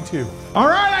 I'd hurt you too. All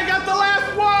right, I got the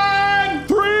last one.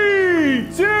 3,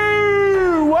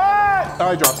 2, 1. Oh,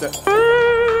 I dropped it.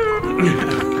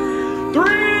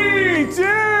 3, 2,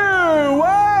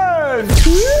 1.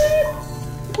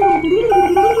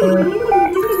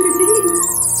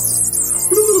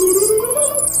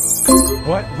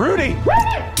 What? Rudy!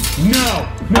 No!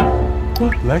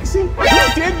 What? Lexi? Who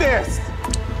did this?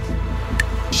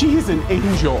 She is an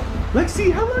angel.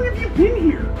 Lexi, how long have you been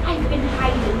here? I've been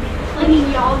hiding, letting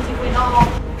y'all do it all.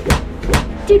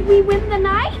 Did we win the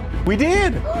night? We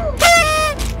did!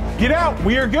 Get out!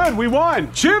 We are good! We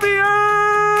won!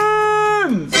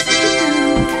 Champions!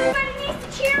 Everybody needs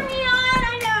to cheer me on.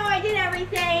 I know I did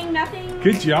everything. Nothing.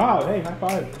 Good job. Hey, high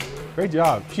five. Great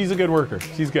job. She's a good worker.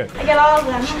 She's good. I got all of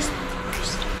them.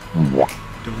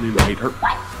 Don't invite her.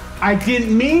 What? I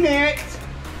didn't mean it!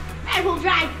 I will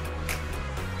drive.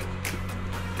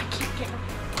 I can't get her.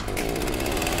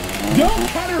 Don't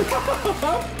cut her off!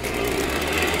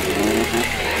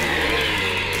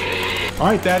 All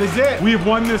right, that is it. We have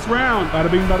won this round. Bada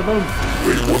bing, bada boom.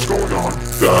 Wait, what's going on?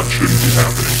 That shouldn't be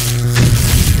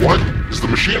happening. What? Is the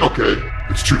machine okay?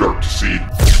 It's too dark to see.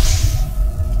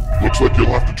 Looks like you'll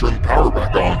have to turn the power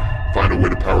back on. Find a way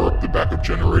to power up the backup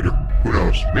generator. Who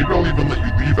knows? Maybe I'll even let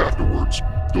you leave afterwards.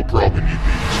 You'll probably need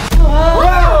these.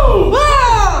 Whoa!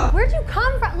 Whoa! Where'd you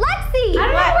come from? Lexi! I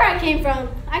don't know where I came from.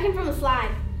 I came from a slide.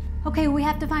 Okay, we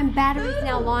have to find batteries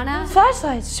now, Lana.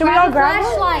 Flashlights. Should we all grab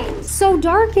one? flashlight. So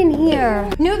dark in here.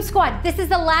 Noob Squad, this is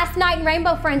the last night in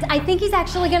Rainbow Friends. I think he's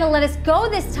actually gonna let us go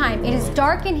this time. It is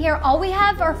dark in here. All we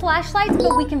have are flashlights,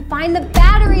 but we can find the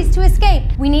batteries to escape.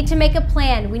 We need to make a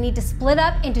plan. We need to split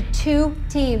up into 2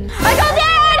 teams. I got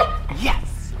Dad!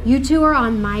 Yes! You 2 are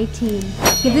on my team.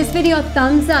 Give this video a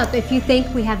thumbs up if you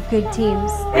think we have good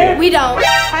teams. We don't.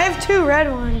 I have 2 red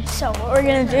ones. So what we're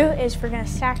gonna do is we're gonna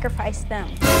sacrifice them.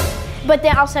 But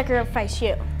then I'll sacrifice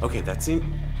you. Okay, that seems...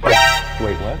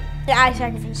 Wait, what? Yeah, I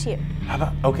sacrifice you. How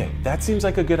about... Okay, that seems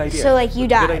like a good idea. So like you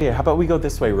die. Good idea. How about we go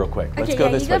this way real quick? Let's go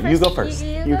this way. You go first.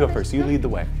 You go first. You lead the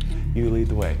way. You lead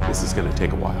the way. This is gonna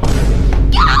take a while.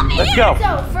 Let's go.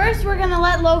 So first we're gonna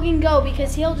let Logan go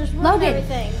because he'll just ruin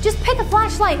everything. Just pick a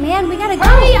flashlight, man. We gotta go.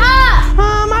 Hurry up!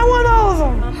 I want all of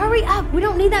them. Hurry up. We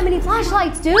don't need that many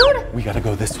flashlights, dude. We gotta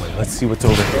go this way. Let's see what's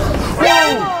over here.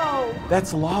 Whoa!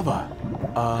 That's lava.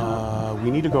 We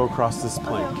need to go across this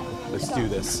plank. Let's do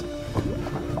this.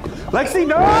 Lexi,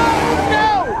 no!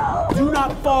 No! Do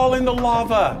not fall in the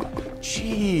lava.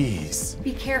 Jeez.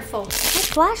 Be careful.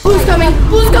 Flashlight. Who's coming?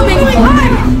 Who's coming?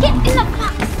 Get in the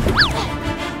box.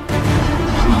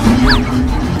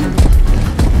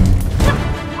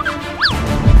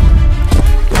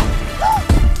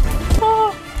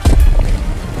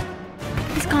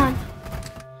 He's gone.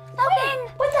 Logan,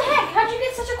 what the heck? How'd you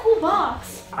get such a cool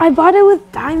box? I bought it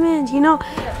with diamonds, you know.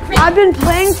 I've been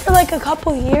playing for like a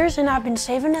couple years and I've been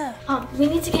saving it. We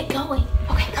need to get going.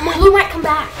 Okay, come on. We might come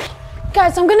back.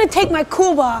 Guys, I'm gonna take my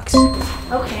cool box.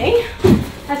 Okay.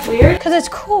 That's weird. Cause it's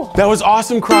cool. That was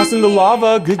awesome crossing the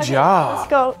lava. Good job. Let's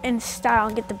go in style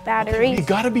and get the battery. You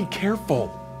gotta be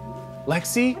careful.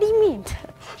 Lexi, What do you mean?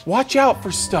 watch out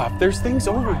for stuff. There's things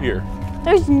over here.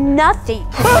 There's nothing.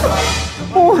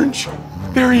 Orange,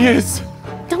 there he is.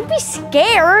 Don't be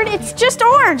scared. It's just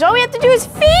Orange. All we have to do is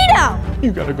feed him.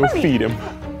 You gotta go feed him.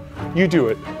 You do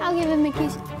it. I'll give him a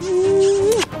kiss.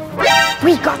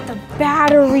 We got the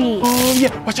battery. Oh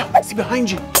yeah, watch out, Lexi, behind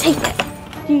you. Take it.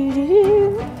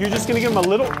 You're just gonna give him a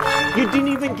little? You didn't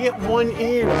even get one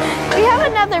in. We have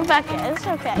another bucket. It's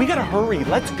okay. We gotta hurry,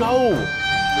 let's go.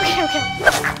 Okay.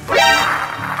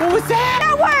 What was that?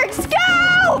 That works.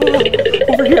 Go!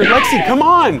 Over here, Lexi, come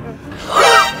on.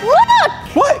 Look!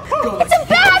 What? It's a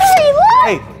battery. Look!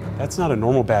 Hey, that's not a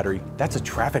normal battery. That's a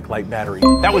traffic light battery.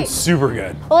 That one's super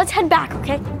good. Well, let's head back,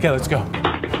 okay? Okay, let's go.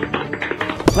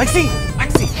 Lexi!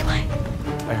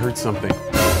 I heard something.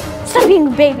 Stop being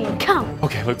a baby and come.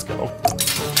 Okay, let's go.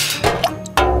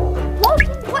 Logan,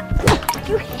 what?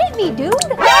 You hit me, dude.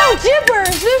 Oh,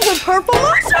 Jippers, there's a purple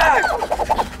monster.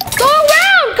 Go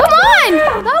around! Come on!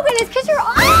 Logan, it's because you're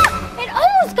it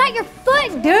almost got your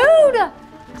foot, dude.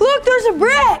 Look, there's a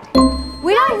brick.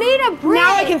 We don't need a brick.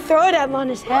 Now I can throw it at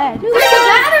Luna's head. There's a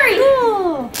battery!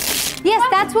 Yes,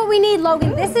 that's what we need,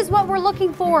 Logan. This is what we're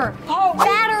looking for. Oh,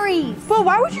 Batteries. But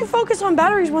why would you focus on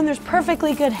batteries when there's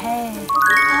perfectly good hay?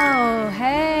 Oh,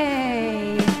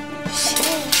 hey.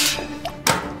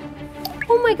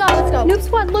 Oh my gosh. Let's go. Noob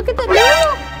Squad, look at the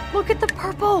look at the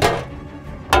purple.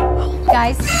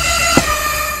 Guys,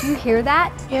 do you hear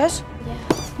that? Yes?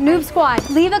 Noob Squad,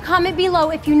 leave a comment below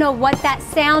if you know what that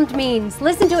sound means.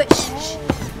 Listen to it. Shh.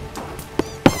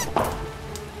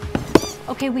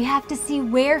 Okay, we have to see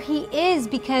where he is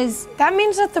because That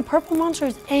means that the purple monster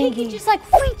is he angry. can just like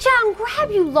reach out and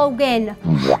grab you, Logan.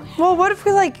 Well, what if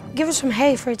we like give it some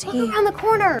hay for it to Look eat? around the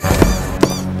corner.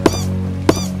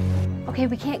 Okay,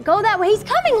 we can't go that way. He's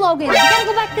coming, Logan. We gotta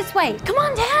go back this way. Come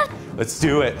on, Dad. Let's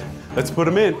do it. Let's put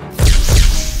him in.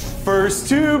 First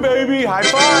two, baby. High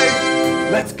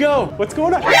five. Let's go. What's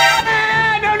going on?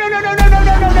 Ah, no.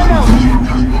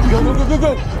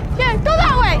 Go. Yeah, go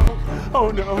that way! Oh,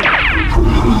 no.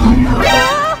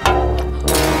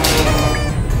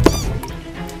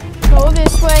 Go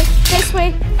this way. This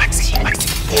way. Lexi.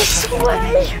 This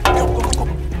way.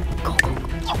 Go.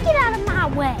 Get out of my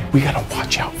way. We gotta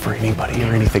watch out for anybody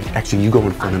or anything. Actually, you go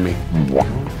in front of me.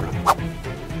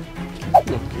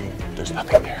 Okay, there's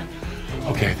nothing there.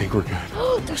 Okay, I think we're good.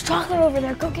 Oh, there's chocolate over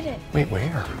there. Go get it. Wait,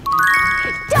 where?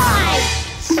 Die!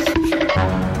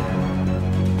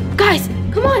 Guys,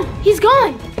 come on. He's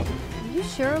gone. Are you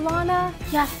sure, Lana?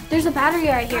 Yeah, there's a battery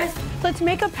right here. Let's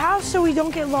make a path so we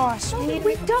don't get lost.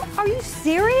 We don't. Are you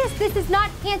serious? This is not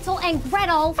Hansel and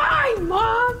Gretel. Fine,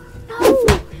 Mom. No.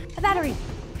 A battery.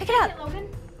 Pick it up.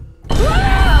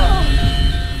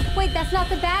 Wait, that's not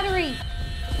the battery.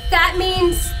 That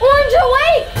means Orange,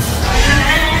 awake!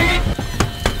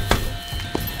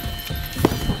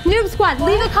 Noob Squad,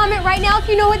 leave a comment right now if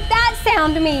you know what that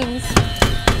sound means.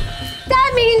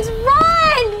 That means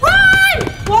run! Run!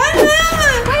 What?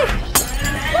 Wait,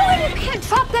 Logan, you can't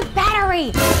drop the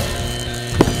battery.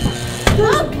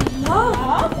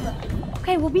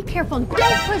 Okay, well, be careful.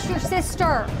 Don't push your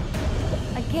sister.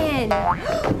 Again. I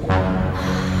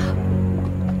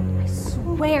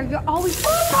swear, you're always.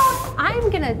 I'm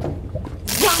gonna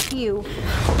drop you.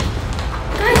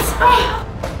 Guys,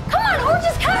 Come on, Orange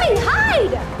is coming.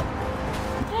 Hide.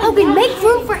 Logan, make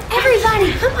room for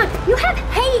everybody. Come on, you have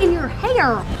hay in your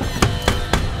hair.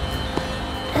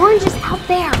 Orange is out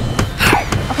there.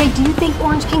 Okay, do you think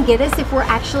Orange can get us if we're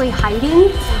actually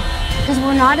hiding? Because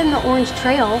we're not in the orange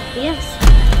trail. yes.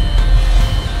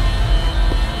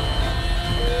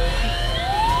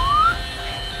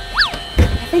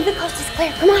 I think the coast is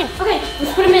clear. Come on. Okay,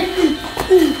 let's put him in.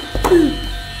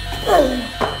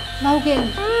 Logan,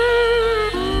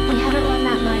 we haven't run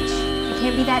that much. You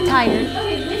can't be that tired.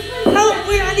 Okay, this one. Help!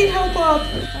 I need help up.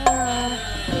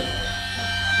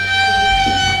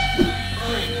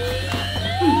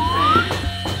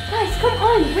 Guys, come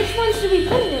on. Which ones do we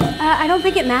put it in? I don't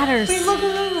think it matters. Look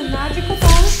at the magical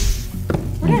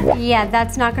ball. Yeah,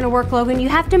 that's not gonna work, Logan. You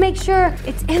have to make sure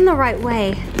it's in the right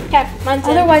way. Okay, mine's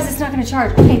in. Otherwise, it's not gonna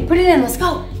charge. Okay, put it in. Let's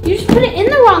go. You just put it in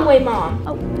the wrong way, Mom.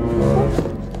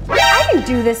 I can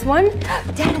do this one.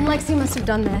 Dad and Lexi must have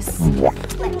done this.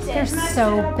 They're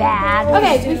so bad.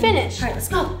 Okay, we finished. All right, let's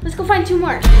go. Let's go find two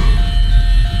more.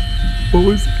 What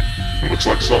was it? Looks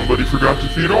like somebody forgot to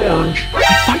feed Orange. I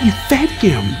thought you fed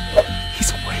him.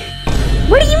 He's awake.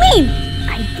 What do you mean?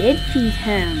 I did feed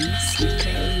him.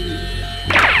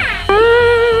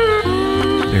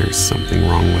 There's something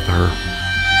wrong with her.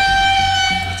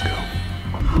 Let's go.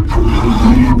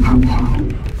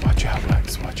 Watch out,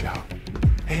 Lex. Watch out.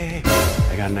 Hey,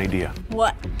 I got an idea.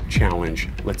 What? Challenge.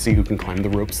 Let's see who can climb the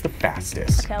ropes the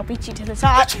fastest. Okay, I'll beat you to the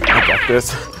top. I got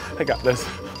this. I got this.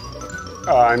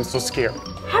 I'm so scared.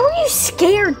 How are you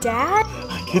scared, Dad?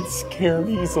 I get scared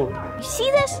easily. You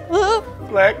see this?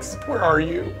 Lex, where are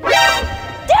you?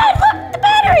 Dad, look! The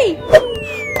battery!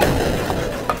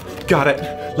 Got it.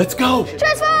 Let's go.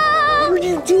 Transform! What are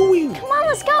you doing? Come on,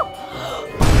 let's go.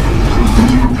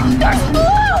 Go!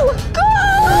 Go!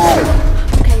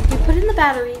 Okay, we put in the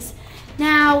batteries.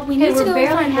 Now we need to go barely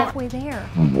find halfway there.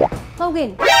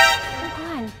 Logan, come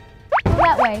on.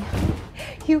 That way.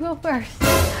 You go first.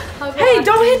 Hey,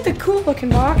 don't hit the cool looking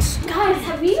box. Guys,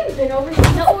 have we even been over here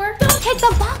before? Don't take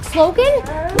the box, Logan.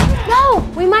 No,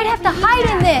 we might have to hide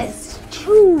in this.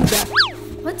 Dude.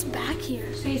 What's back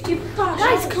here? Safety precautions.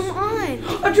 Guys, come on.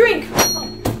 A drink.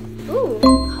 Ooh.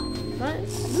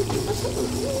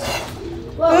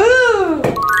 Ooh.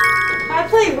 I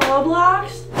play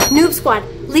Roblox. Noob Squad,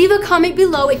 leave a comment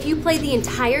below if you play the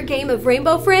entire game of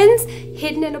Rainbow Friends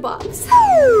hidden in a box.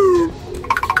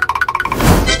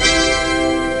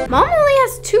 Mom only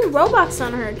has 2 Robux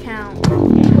on her account.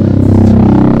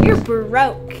 You're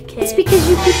broke, kid. It's because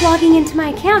you keep logging into my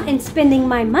account and spending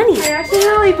my money. I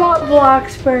accidentally bought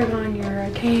Bloxburg on your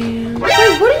account.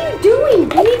 Wait, what are you doing?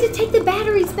 We need to take the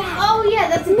batteries back. Oh yeah,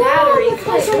 that's a battery. Let's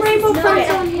play some Rainbow Friends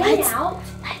on you.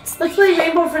 Let's play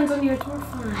Rainbow Friends on you. It's more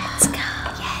fun. Let's go.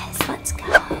 Yes, let's go.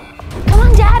 Come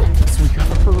on, Dad. So we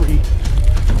gotta hurry.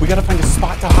 We gotta find a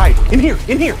spot to hide. In here,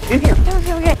 in here, in here.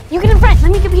 Okay. You get in front.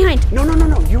 Let me get behind. No.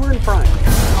 You were in front.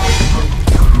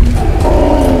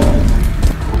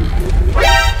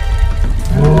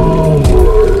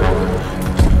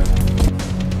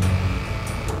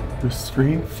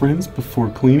 Restrain friends before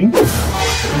cleaning?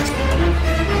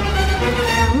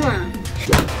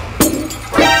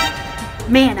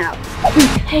 Man out.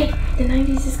 Hey, the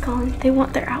 90s is calling. They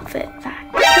want their outfit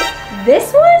back.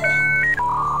 This one?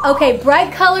 Okay,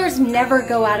 bright colors never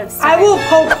go out of style. I will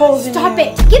poke holes in you. Stop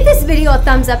it. Give this video a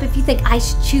thumbs up if you think I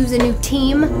should choose a new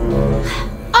team.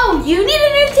 Oh, you need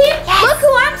a new team? Yes. Look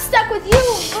who I'm stuck with you,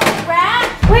 little rat.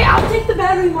 Wait, I'll take the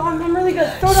battery, Mom. I'm really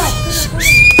good. Throw it off.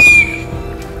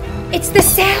 It's the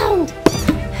sound.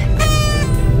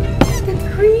 The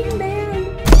Green Man.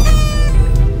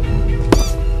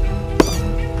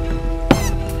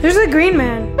 Who's the Green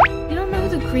Man? You don't know who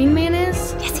the Green Man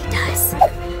is? Yes, he does.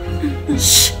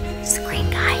 Shh, it's the green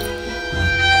guy.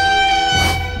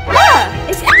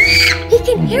 He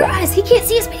can hear us. He can't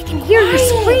see us, but he can hear you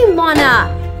scream, Lana.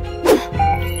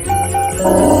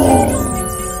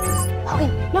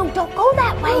 Logan, no, don't go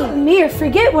that way. Mir,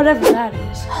 forget whatever that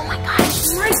is. Oh my gosh.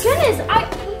 My goodness, I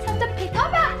have to pick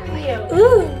up after you.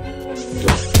 Ooh.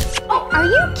 Oh, are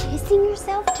you kissing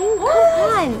yourself too? Come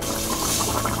on.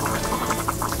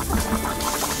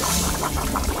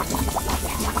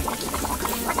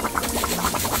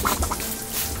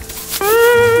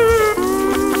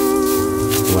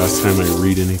 Last time I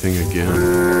read anything again.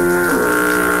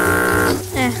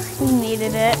 You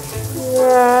needed it.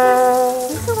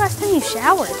 When's the last time you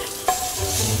showered?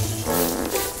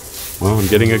 Well, I'm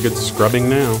getting a good scrubbing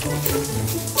now.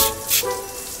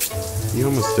 You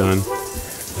almost done.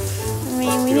 I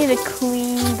mean, we need to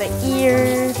clean the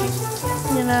ears,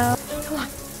 you know. Come on.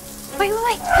 Wait.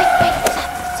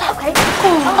 Stop. Okay.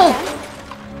 Oh,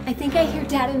 I think I hear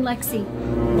Dad and Lexi.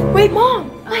 Wait, Mom.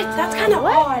 Wait, that's kind of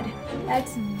odd.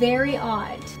 That's very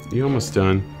odd. You almost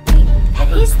done.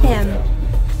 That is them.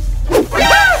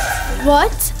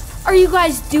 What are you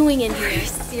guys doing in here?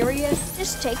 Serious?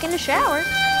 Just taking a shower.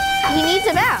 He needs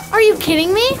a bath. Are you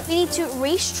kidding me? We need to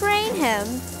restrain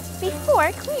him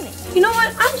before cleaning. You know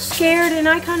what? I'm scared and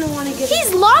I kind of want to get...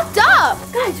 He's locked up.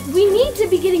 Guys, we need to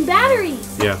be getting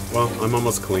batteries. Yeah, well, I'm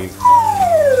almost clean.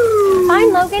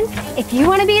 Fine, Logan. If you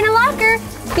want to be in a locker,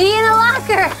 be in a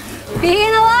locker. Be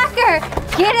in a locker.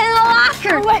 Get in the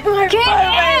locker. Get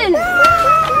in.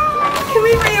 Can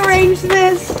we rearrange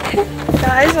this?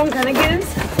 Guys, I'm gonna get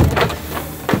inside.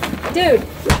 Dude.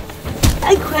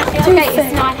 I quit. Okay,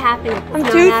 it's not happening. I'm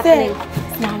too thick.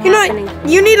 It's not You know happening. what?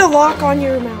 You need a lock on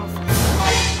your mouth.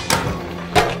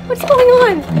 What's going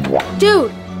on?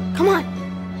 Dude, come on.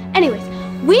 Anyways,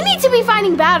 we need to be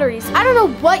finding batteries. I don't know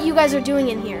what you guys are doing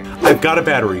in here. I've got a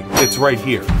battery. It's right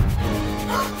here.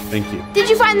 Thank you. Did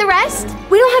you find the rest?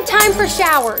 We don't have time for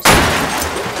showers.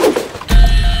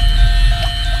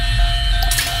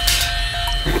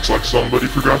 Looks like somebody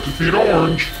forgot to feed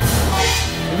Orange.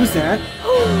 What was that?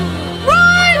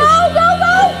 Run! Go!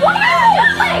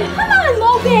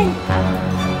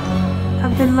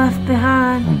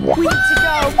 behind. We need to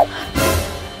go.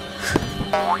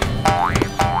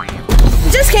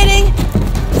 Just kidding.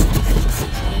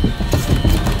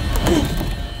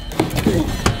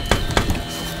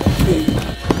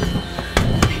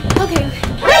 Okay.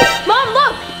 Hey, Mom,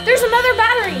 look! There's another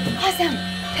battery. Awesome.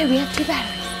 Okay, we have 2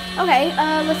 batteries. Okay,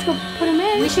 let's go put them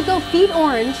in. We should go feed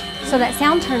Orange so that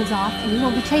sound turns off and he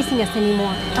won't be chasing us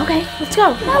anymore. Okay, let's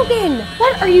go. Logan,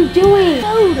 What are you doing?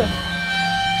 dude.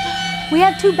 We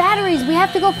have 2 batteries. We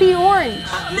have to go feed Orange.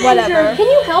 Whatever. Can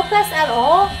you help us at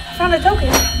all? I found a token.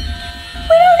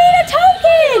 We don't need a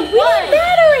token. We need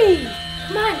batteries.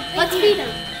 Come on, let's feed him.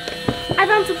 I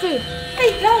found some food.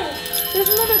 Hey, guys, there's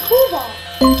another cool ball.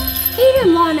 Feed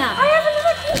him, Lana. I have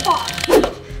another cool ball.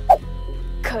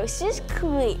 Coast is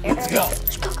clear. Let's go.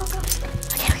 Go.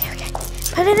 Okay.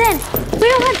 Put it in. We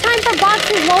don't have time for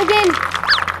boxes, Logan.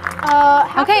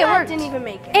 How Okay, it come that worked. didn't even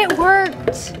make it. It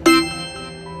worked.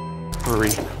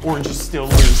 Hurry. Orange is still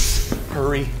loose.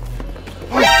 Hurry.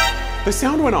 Oh, the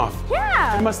sound went off.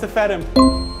 Yeah. I must have fed him.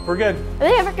 We're good. Are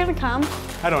they ever gonna come?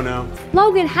 I don't know.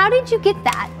 Logan, how did you get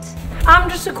that? I'm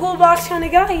just a cool box kind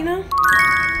of guy, you know?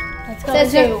 Let's go.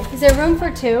 Is there room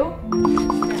for 2?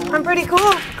 I'm pretty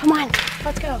cool. Come on.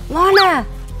 Let's go. Lana,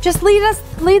 just lead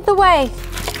the way.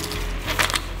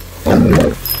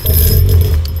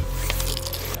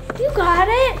 You got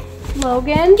it.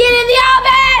 Logan. Get in the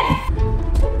oven!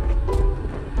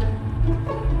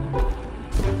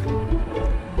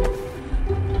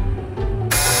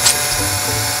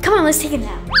 Come on, let's take a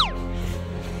nap.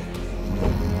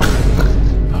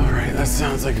 All right, that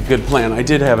sounds like a good plan. I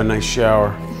did have a nice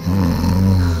shower.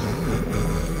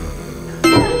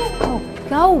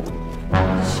 Go.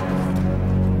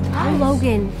 Go,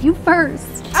 Logan. You first.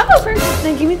 I'll go first.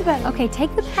 Then give me the battery. Okay,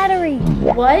 take the battery.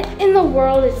 What in the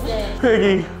world is this?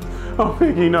 Piggy. Oh,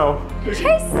 Piggy, no. They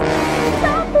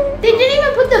didn't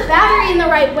even put the battery in the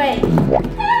right way.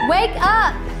 Wake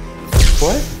up.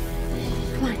 What?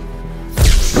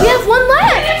 We have 1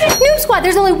 left. Noob Squad,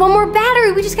 there's only 1 more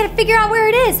battery. We just gotta figure out where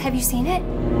it is. Have you seen it?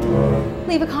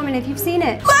 Leave a comment if you've seen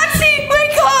it. Lexi,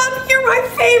 wake up! You're my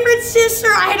favorite sister.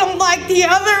 I don't like the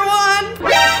other one.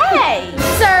 Hey,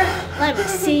 sir, let me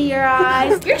see your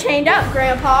eyes. You're chained up,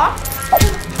 Grandpa.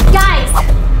 Guys,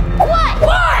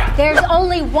 What? there's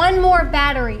only 1 more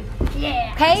battery.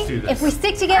 Yeah. Okay? do this. If we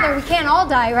stick together, we can't all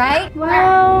die, right?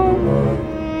 Well,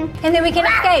 And then we can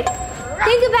escape.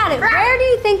 Think about it. Where do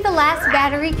you think the last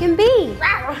battery can be?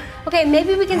 Okay,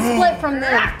 maybe we can split from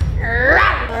them.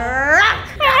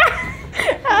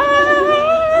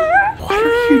 What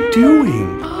are you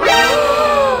doing?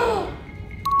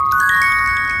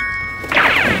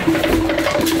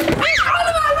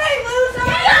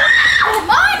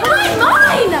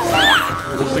 mine!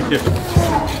 What's the gift?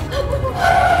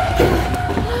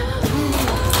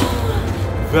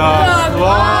 The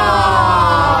claw!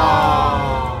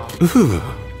 Ooh,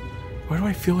 why do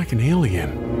I feel like an alien?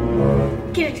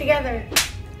 Get it together.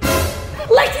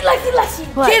 Lexi.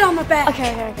 Get on my back.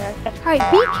 Okay. All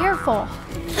right, be careful.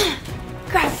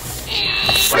 Grab it.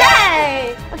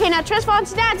 Stay! Okay, now transform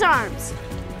into Dad's arms.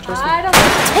 I don't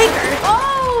Take her.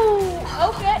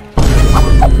 Oh, okay.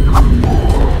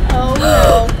 Oh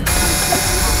no.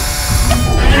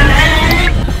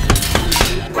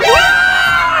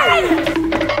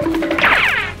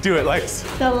 Do it, Lex.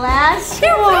 The last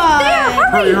There, right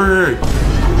there. Hurry. Hurry.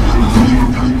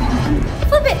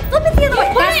 Flip it the other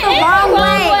way. That's the wrong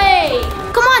way.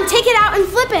 Come on, take it out and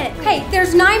flip it. Hey,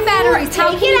 there's 9 batteries. How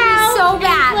Take can it you be out so and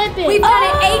bad? flip it. We've done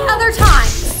it 8 other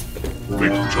times.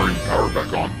 Thanks for turning the power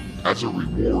back on. As a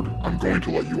reward, I'm going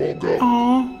to let you all go.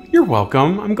 Oh, you're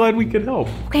welcome. I'm glad we could help.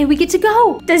 Okay, we get to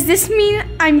go. Does this mean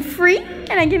I'm free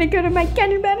and I get to go to my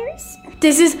candy batteries?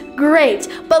 This is great,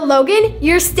 but Logan,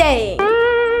 you're staying.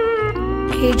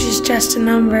 Age is just a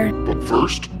number. But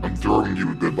first, I'm throwing you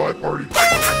a goodbye party.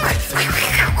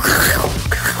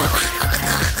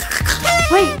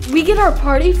 Wait, we get our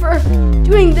party for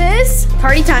doing this?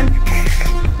 Party time.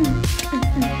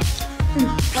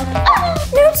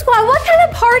 Noob Squad, what kind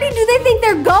of party do they think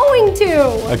they're going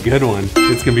to? A good one.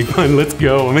 It's gonna be fun. Let's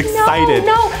go. I'm excited.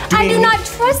 No, I do not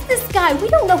trust this guy. We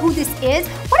don't know who this is.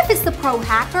 What if it's the pro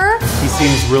hacker? He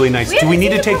seems really nice. Do we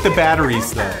need to take the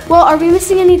batteries though? Well, are we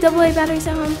missing any AA batteries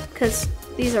at home? Because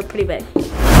these are pretty big.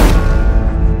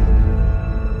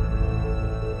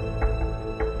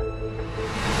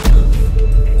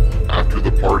 After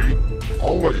the party,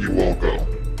 I'll let you all go.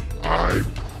 I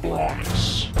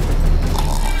promise.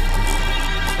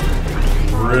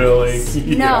 Really?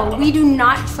 No, we do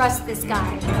not trust this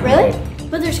guy. Really?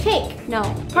 But there's cake. No.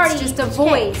 Party It's just a equals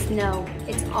voice. No.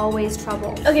 It's always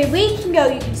trouble. Okay, we can go,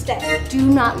 you can stay. Do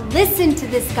not listen to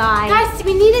this guy. Guys,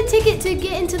 we need a ticket to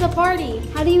get into the party.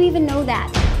 How do you even know that?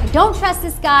 I don't trust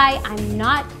this guy. I'm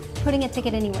not putting a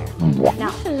ticket anywhere.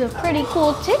 No. This is a pretty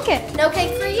cool ticket. No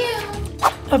cake for you.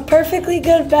 A perfectly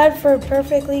good bed for a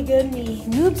perfectly good me.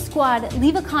 Noob Squad,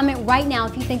 leave a comment right now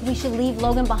if you think we should leave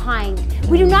Logan behind.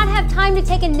 We do not have time to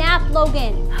take a nap,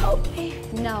 Logan. Help me.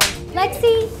 No.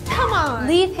 Lexi, Come on.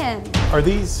 leave him. Are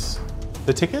these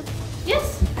the ticket?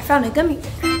 Yes. I found a gummy.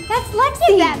 That's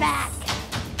Lexi. That back.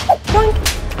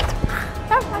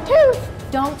 That's my tooth.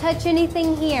 Don't touch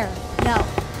anything here. No.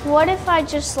 What if I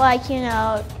just like, you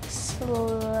know,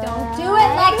 Don't do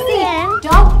it, Lexi.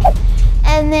 Don't.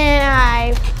 And then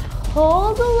I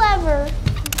pull the lever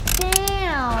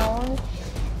down,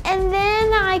 and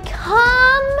then I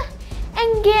come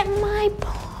and get my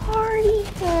party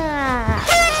hat.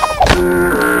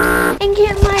 And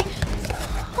get my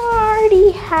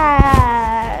party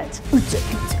hat.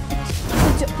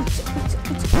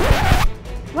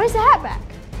 Where's the hat back?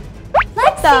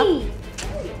 Lexi.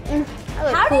 I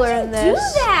look How cooler did you in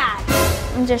this. do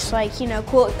that? I'm just like, you know,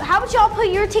 cool. How about y'all put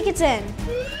your tickets in?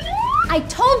 I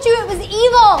told you it was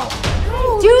evil.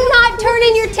 Do not turn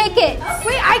in your tickets.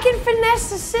 Wait, I can finesse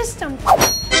the system.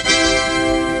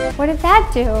 What did that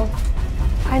do?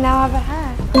 I now have a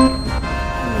hat. Oh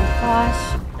my gosh.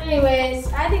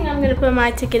 Anyways, I think I'm gonna put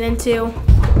my ticket in too.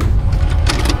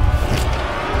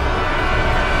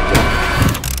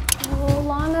 Oh,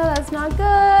 Lana, that's not good.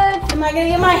 Am I gonna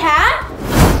get my hat?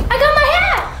 I got my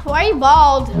hat! Why are you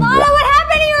bald? Lana, what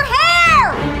happened to your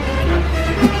hair?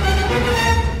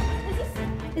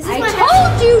 Is this I my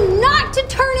told you not to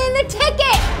turn in the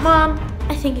ticket. Mom,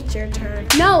 I think it's your turn.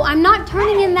 No, I'm not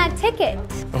turning in that ticket.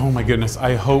 Oh my goodness,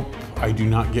 I hope I do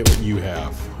not get what you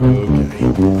have. Okay.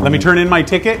 Let me turn in my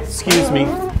ticket. Excuse me.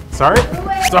 Sorry?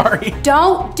 Sorry.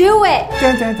 Don't do it.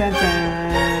 Dun, dun, dun, dun.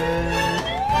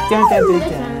 Dun, dun, dun,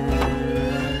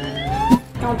 dun.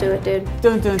 Don't do it, dude.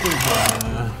 Dun, dun, dun,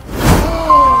 dun.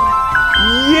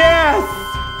 Yes!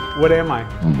 What am I?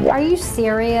 Are you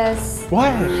serious? What?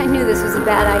 I knew this was a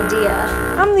bad idea.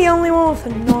 I'm the only one with a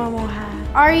normal hat.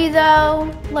 Are you though?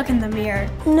 Look in the mirror.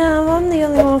 No, I'm the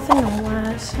only one with a normal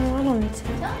hat, so I don't need to.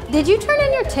 Did you turn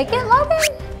in your ticket, Logan?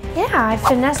 Yeah, I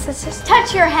finessed the system.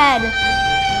 Touch your head.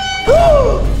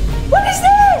 What is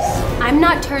this? I'm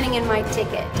not turning in my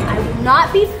ticket. I will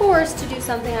not be forced to do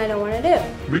something I don't want to do.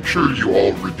 Make sure you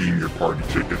all redeem your party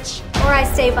tickets. Or I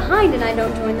stay behind and I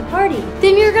don't join the party.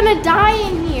 Then you're gonna die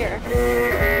in here.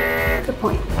 Good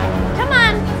point. Come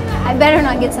on. I better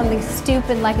not get something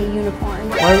stupid like a unicorn.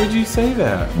 Why would you say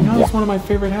that? You know, it's one of my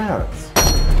favorite hats.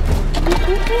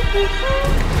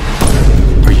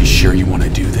 Are you sure you want to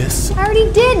do this? I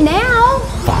already did now.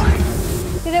 Fine.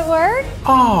 Did it work?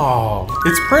 Oh,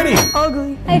 it's pretty.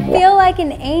 Ugly. I feel like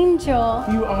an angel.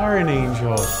 You are an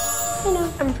angel.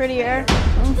 I'm prettier.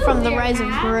 I'm from the Rise of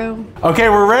Gru. Okay,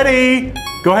 we're ready.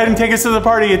 Go ahead and take us to the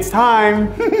party. It's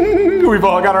time. We've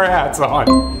all got our hats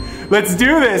on. Let's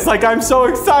do this. Like, I'm so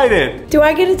excited. Do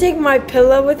I get to take my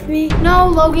pillow with me? No,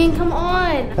 Logan, come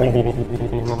on.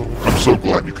 I'm so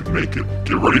glad you could make it.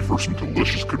 Get ready for some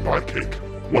delicious goodbye cake.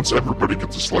 Once everybody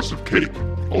gets a slice of cake,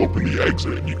 I'll open the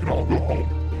exit and you can all go home.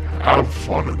 Have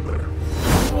fun in there.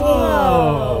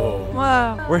 Whoa.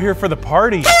 Wow. We're here for the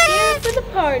party. Here for the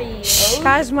party.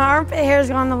 Guys, my armpit hair's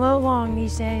gone a little long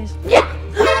these days.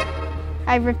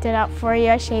 I ripped it out for you.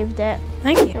 I shaved it.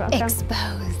 Thank you. You're welcome.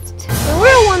 Exposed. The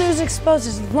real one who's exposed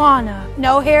is Lana.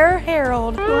 No hair,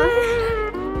 Harold.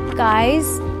 Guys,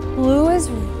 Blue is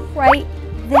right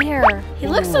there. He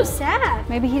looks so sad.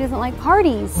 Maybe he doesn't like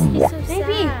parties. He's so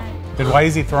sad. Then why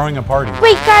is he throwing a party?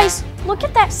 Wait, guys, look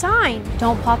at that sign.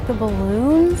 Don't pop the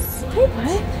balloons.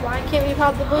 Why can't we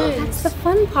pop the balloons? That's the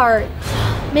fun part.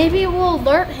 Maybe it will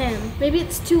alert him. Maybe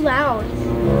it's too loud.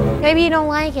 Maybe you don't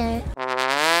like it.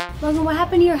 Logan, what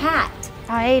happened to your hat?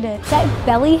 I ate it. Is that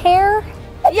belly hair?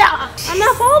 Yeah, I'm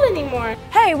not bald anymore.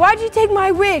 Hey, why'd you take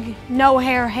my wig? No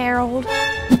hair, Harold.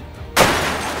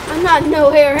 I'm not No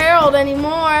Hair Harold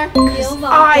anymore.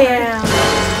 I am.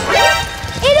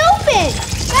 It opened!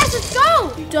 Guys, let's go!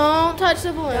 Don't touch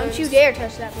the balloon. Don't you dare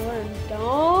touch that balloon.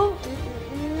 Don't.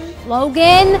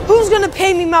 Logan? Who's gonna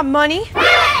pay me my money?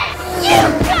 You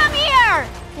come here!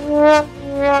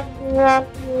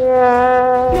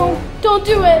 No, don't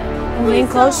do it. Lean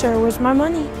closer. Where's my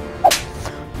money?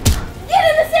 Get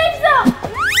in the safe zone!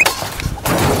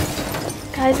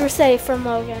 Guys, we're safe from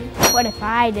Logan. What if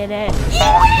I did it?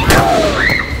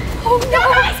 Oh no!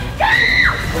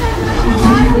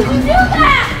 Why would you do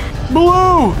that?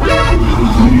 Blue!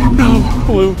 No,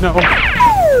 Blue, no.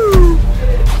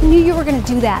 I knew you were were gonna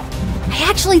do that. I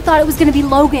actually thought it was gonna be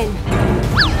Logan.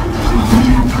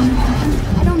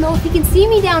 I don't know if he can see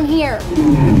me down here.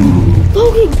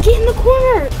 Logan, get in the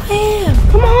corner. I am.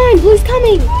 Come on, Blue's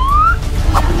coming.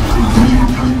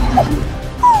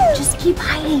 Just keep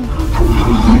hiding.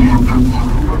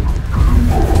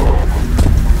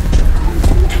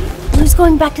 Blue's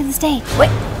going back to the stage. Wait.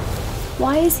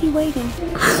 Why is he waiting?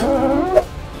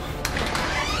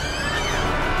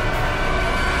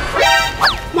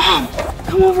 Mom,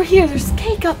 come over here. There's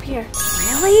cake up here.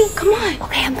 Really? Come on.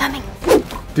 Okay, I'm coming.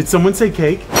 Did someone say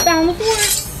cake? Down the floor.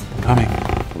 Coming.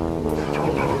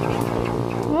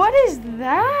 What is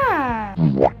that?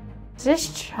 Is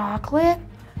this chocolate?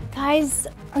 Guys,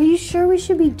 are you sure we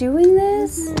should be doing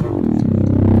this?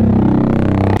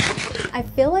 I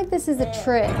feel like this is a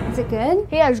trick. Is it good?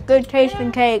 He has good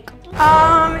tasting cake.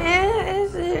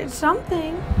 It's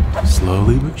something.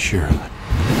 Slowly but surely.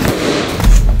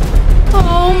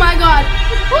 Oh my God!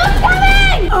 Who's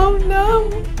coming? Oh no!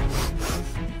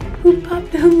 Who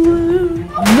popped the balloon?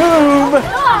 Move!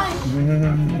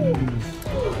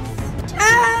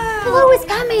 Blue is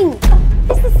coming.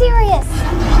 This is serious.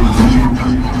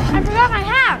 I forgot my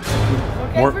hat.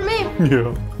 Okay More- for me.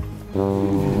 Yeah.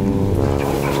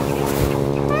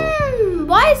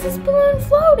 Why is this balloon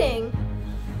floating?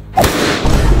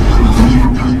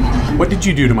 What did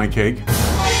you do to my cake?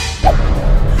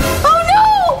 Oh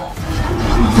no!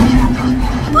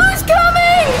 Who's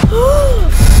coming?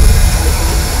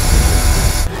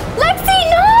 Lexi,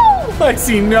 no!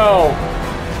 Lexi, no!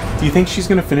 Do you think she's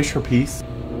gonna finish her piece?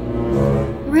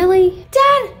 Really?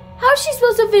 Dad, how's she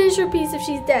supposed to finish her piece if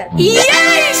she's dead?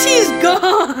 Yay, she's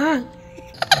gone!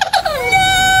 No!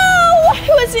 Why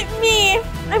was it me?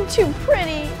 I'm too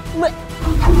pretty.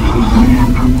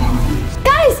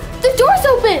 Guys, the door's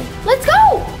open. Let's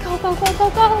go. Go, go, go, go,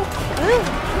 go.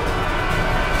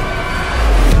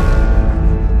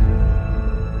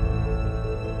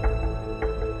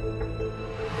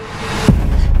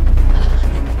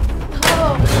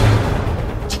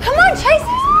 Come on, chase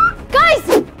us! Guys,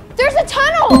 there's a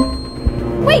tunnel!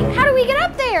 Wait, how do we get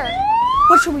up there?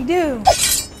 What should we do?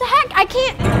 The heck, I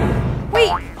can't... Wait,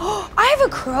 I have a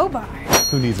crowbar.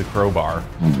 Who needs a crowbar?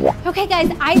 okay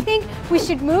guys, I think we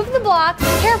should move the blocks.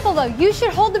 Careful though, you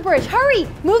should hold the bridge. Hurry,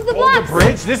 move the blocks. The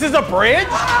bridge? This is a bridge?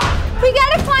 We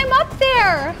gotta climb up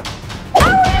there. How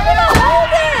are you gonna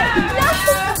hold it?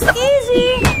 That's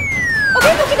easy.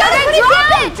 Okay, but you gotta put it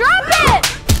down. Drop it.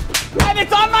 And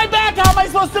it's on my back. How am I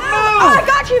supposed to move? Oh, I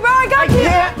got you, bro. I got you.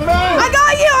 Can't move. I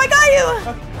got you. I got you.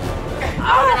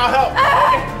 I'll help.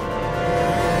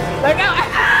 Let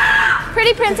go.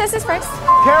 Pretty princesses first.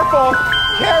 Careful.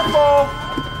 Careful.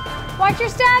 Watch your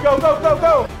step. Go, go, go,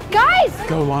 go. Guys,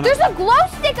 Go, Lana. there's a glow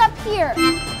stick up here.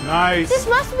 Nice. This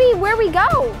must be where we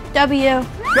go. W.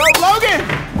 Go, Logan.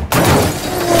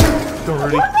 Go,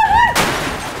 Rudy.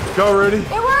 Go, Rudy.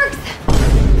 It works.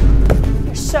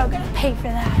 You're so gonna pay for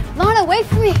that. Lana, wait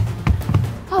for me.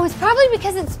 Oh, it's probably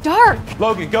because it's dark.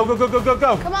 Logan, go, go, go, go, go,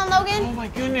 go. Come on, Logan. Oh my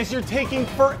goodness, you're taking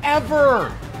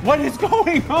forever. What is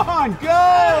going on?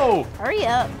 Go! Hurry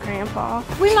up, Grandpa.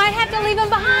 We might have to leave him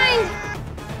behind.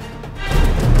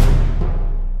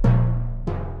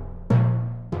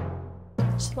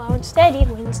 Slow and steady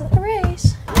wins the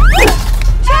race.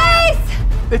 Chase!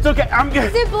 It's okay, I'm good.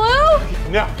 Is it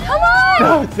blue? No. Come on!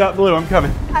 No, it's not blue, I'm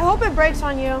coming. I hope it breaks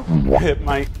on you. It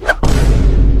might.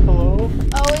 Hello?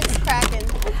 Oh, it's cracking.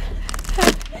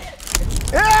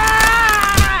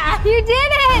 You did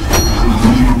it!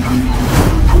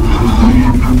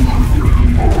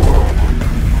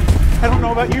 I don't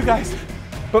know about you guys,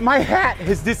 but my hat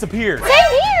has disappeared. Same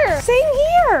here! Same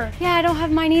here. Yeah, I don't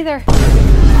have mine either.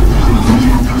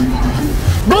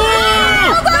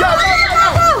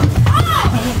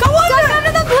 Go under. Duck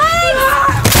under the planes!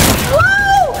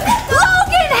 Whoa!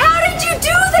 Logan, how did you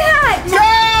do that? Go,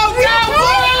 go,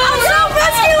 I'm so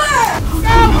muscular.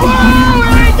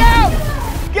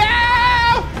 go.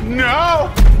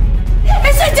 No!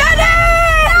 It's a dead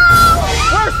end.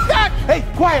 We're stuck. Hey,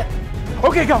 quiet.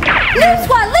 Okay, go. Noob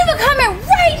Squad, leave a comment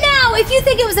right now if you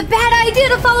think it was a bad idea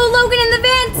to follow Logan in the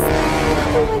vents.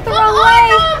 We went the wrong way.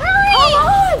 Come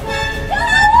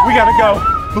on! We gotta go.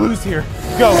 Blue's here.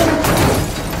 Go.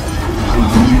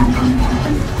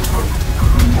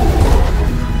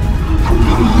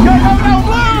 No,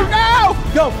 Blue, no.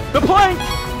 Go. The plank.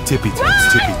 Tippy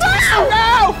toes, tippy toes.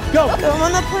 No. Go. Go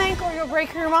on the plank or you'll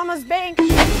break your mama's bank.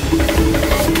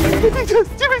 Tippy toes,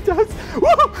 tippy toes. Woo!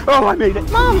 Oh, I made it.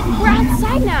 Mom, we're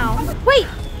outside now. Wait,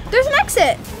 there's an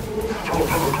exit.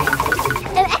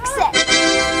 An exit.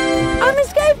 I'm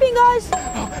escaping, guys.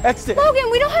 Exit. Logan,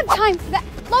 we don't have time for that.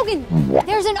 Logan,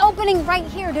 there's an opening right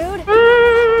here, dude.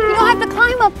 You don't have to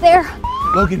climb up there.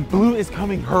 Logan, Blue is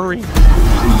coming. Hurry.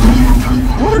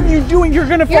 What are you doing? You're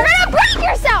gonna fall. You're gonna break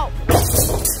yourself.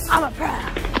 I'm a pro.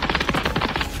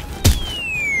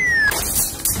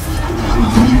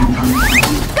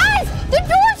 Guys, the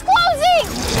door's closing.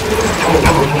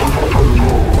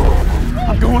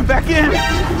 I'm going back in.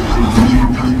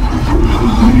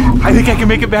 I think I can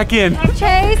make it back in.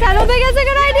 Chase, I don't think it's a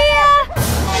good idea.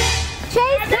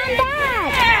 Chase, come back.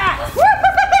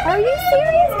 Are you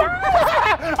serious, guys?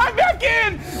 I'm back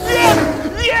in. Yeah,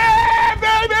 yeah,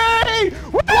 baby.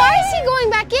 Why is he going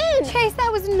back in? Chase,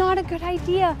 that was not a good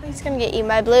idea. He's gonna get eaten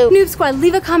by Blue. Noob Squad,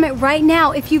 leave a comment right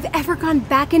now if you've ever gone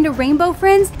back into Rainbow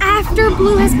Friends after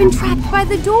Blue has been trapped by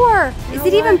the door. Is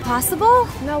it even possible?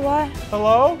 You know what?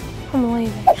 Hello? I'm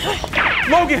leaving.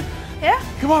 Logan. Yeah?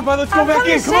 Come on, bud. Let's go back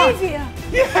in. Come on. Save you.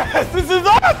 Yes, this is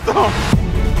awesome.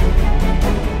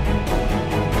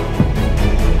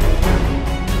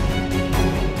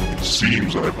 It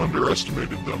seems I've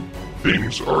underestimated them.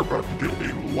 Things are about to get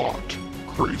a lot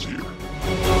crazier.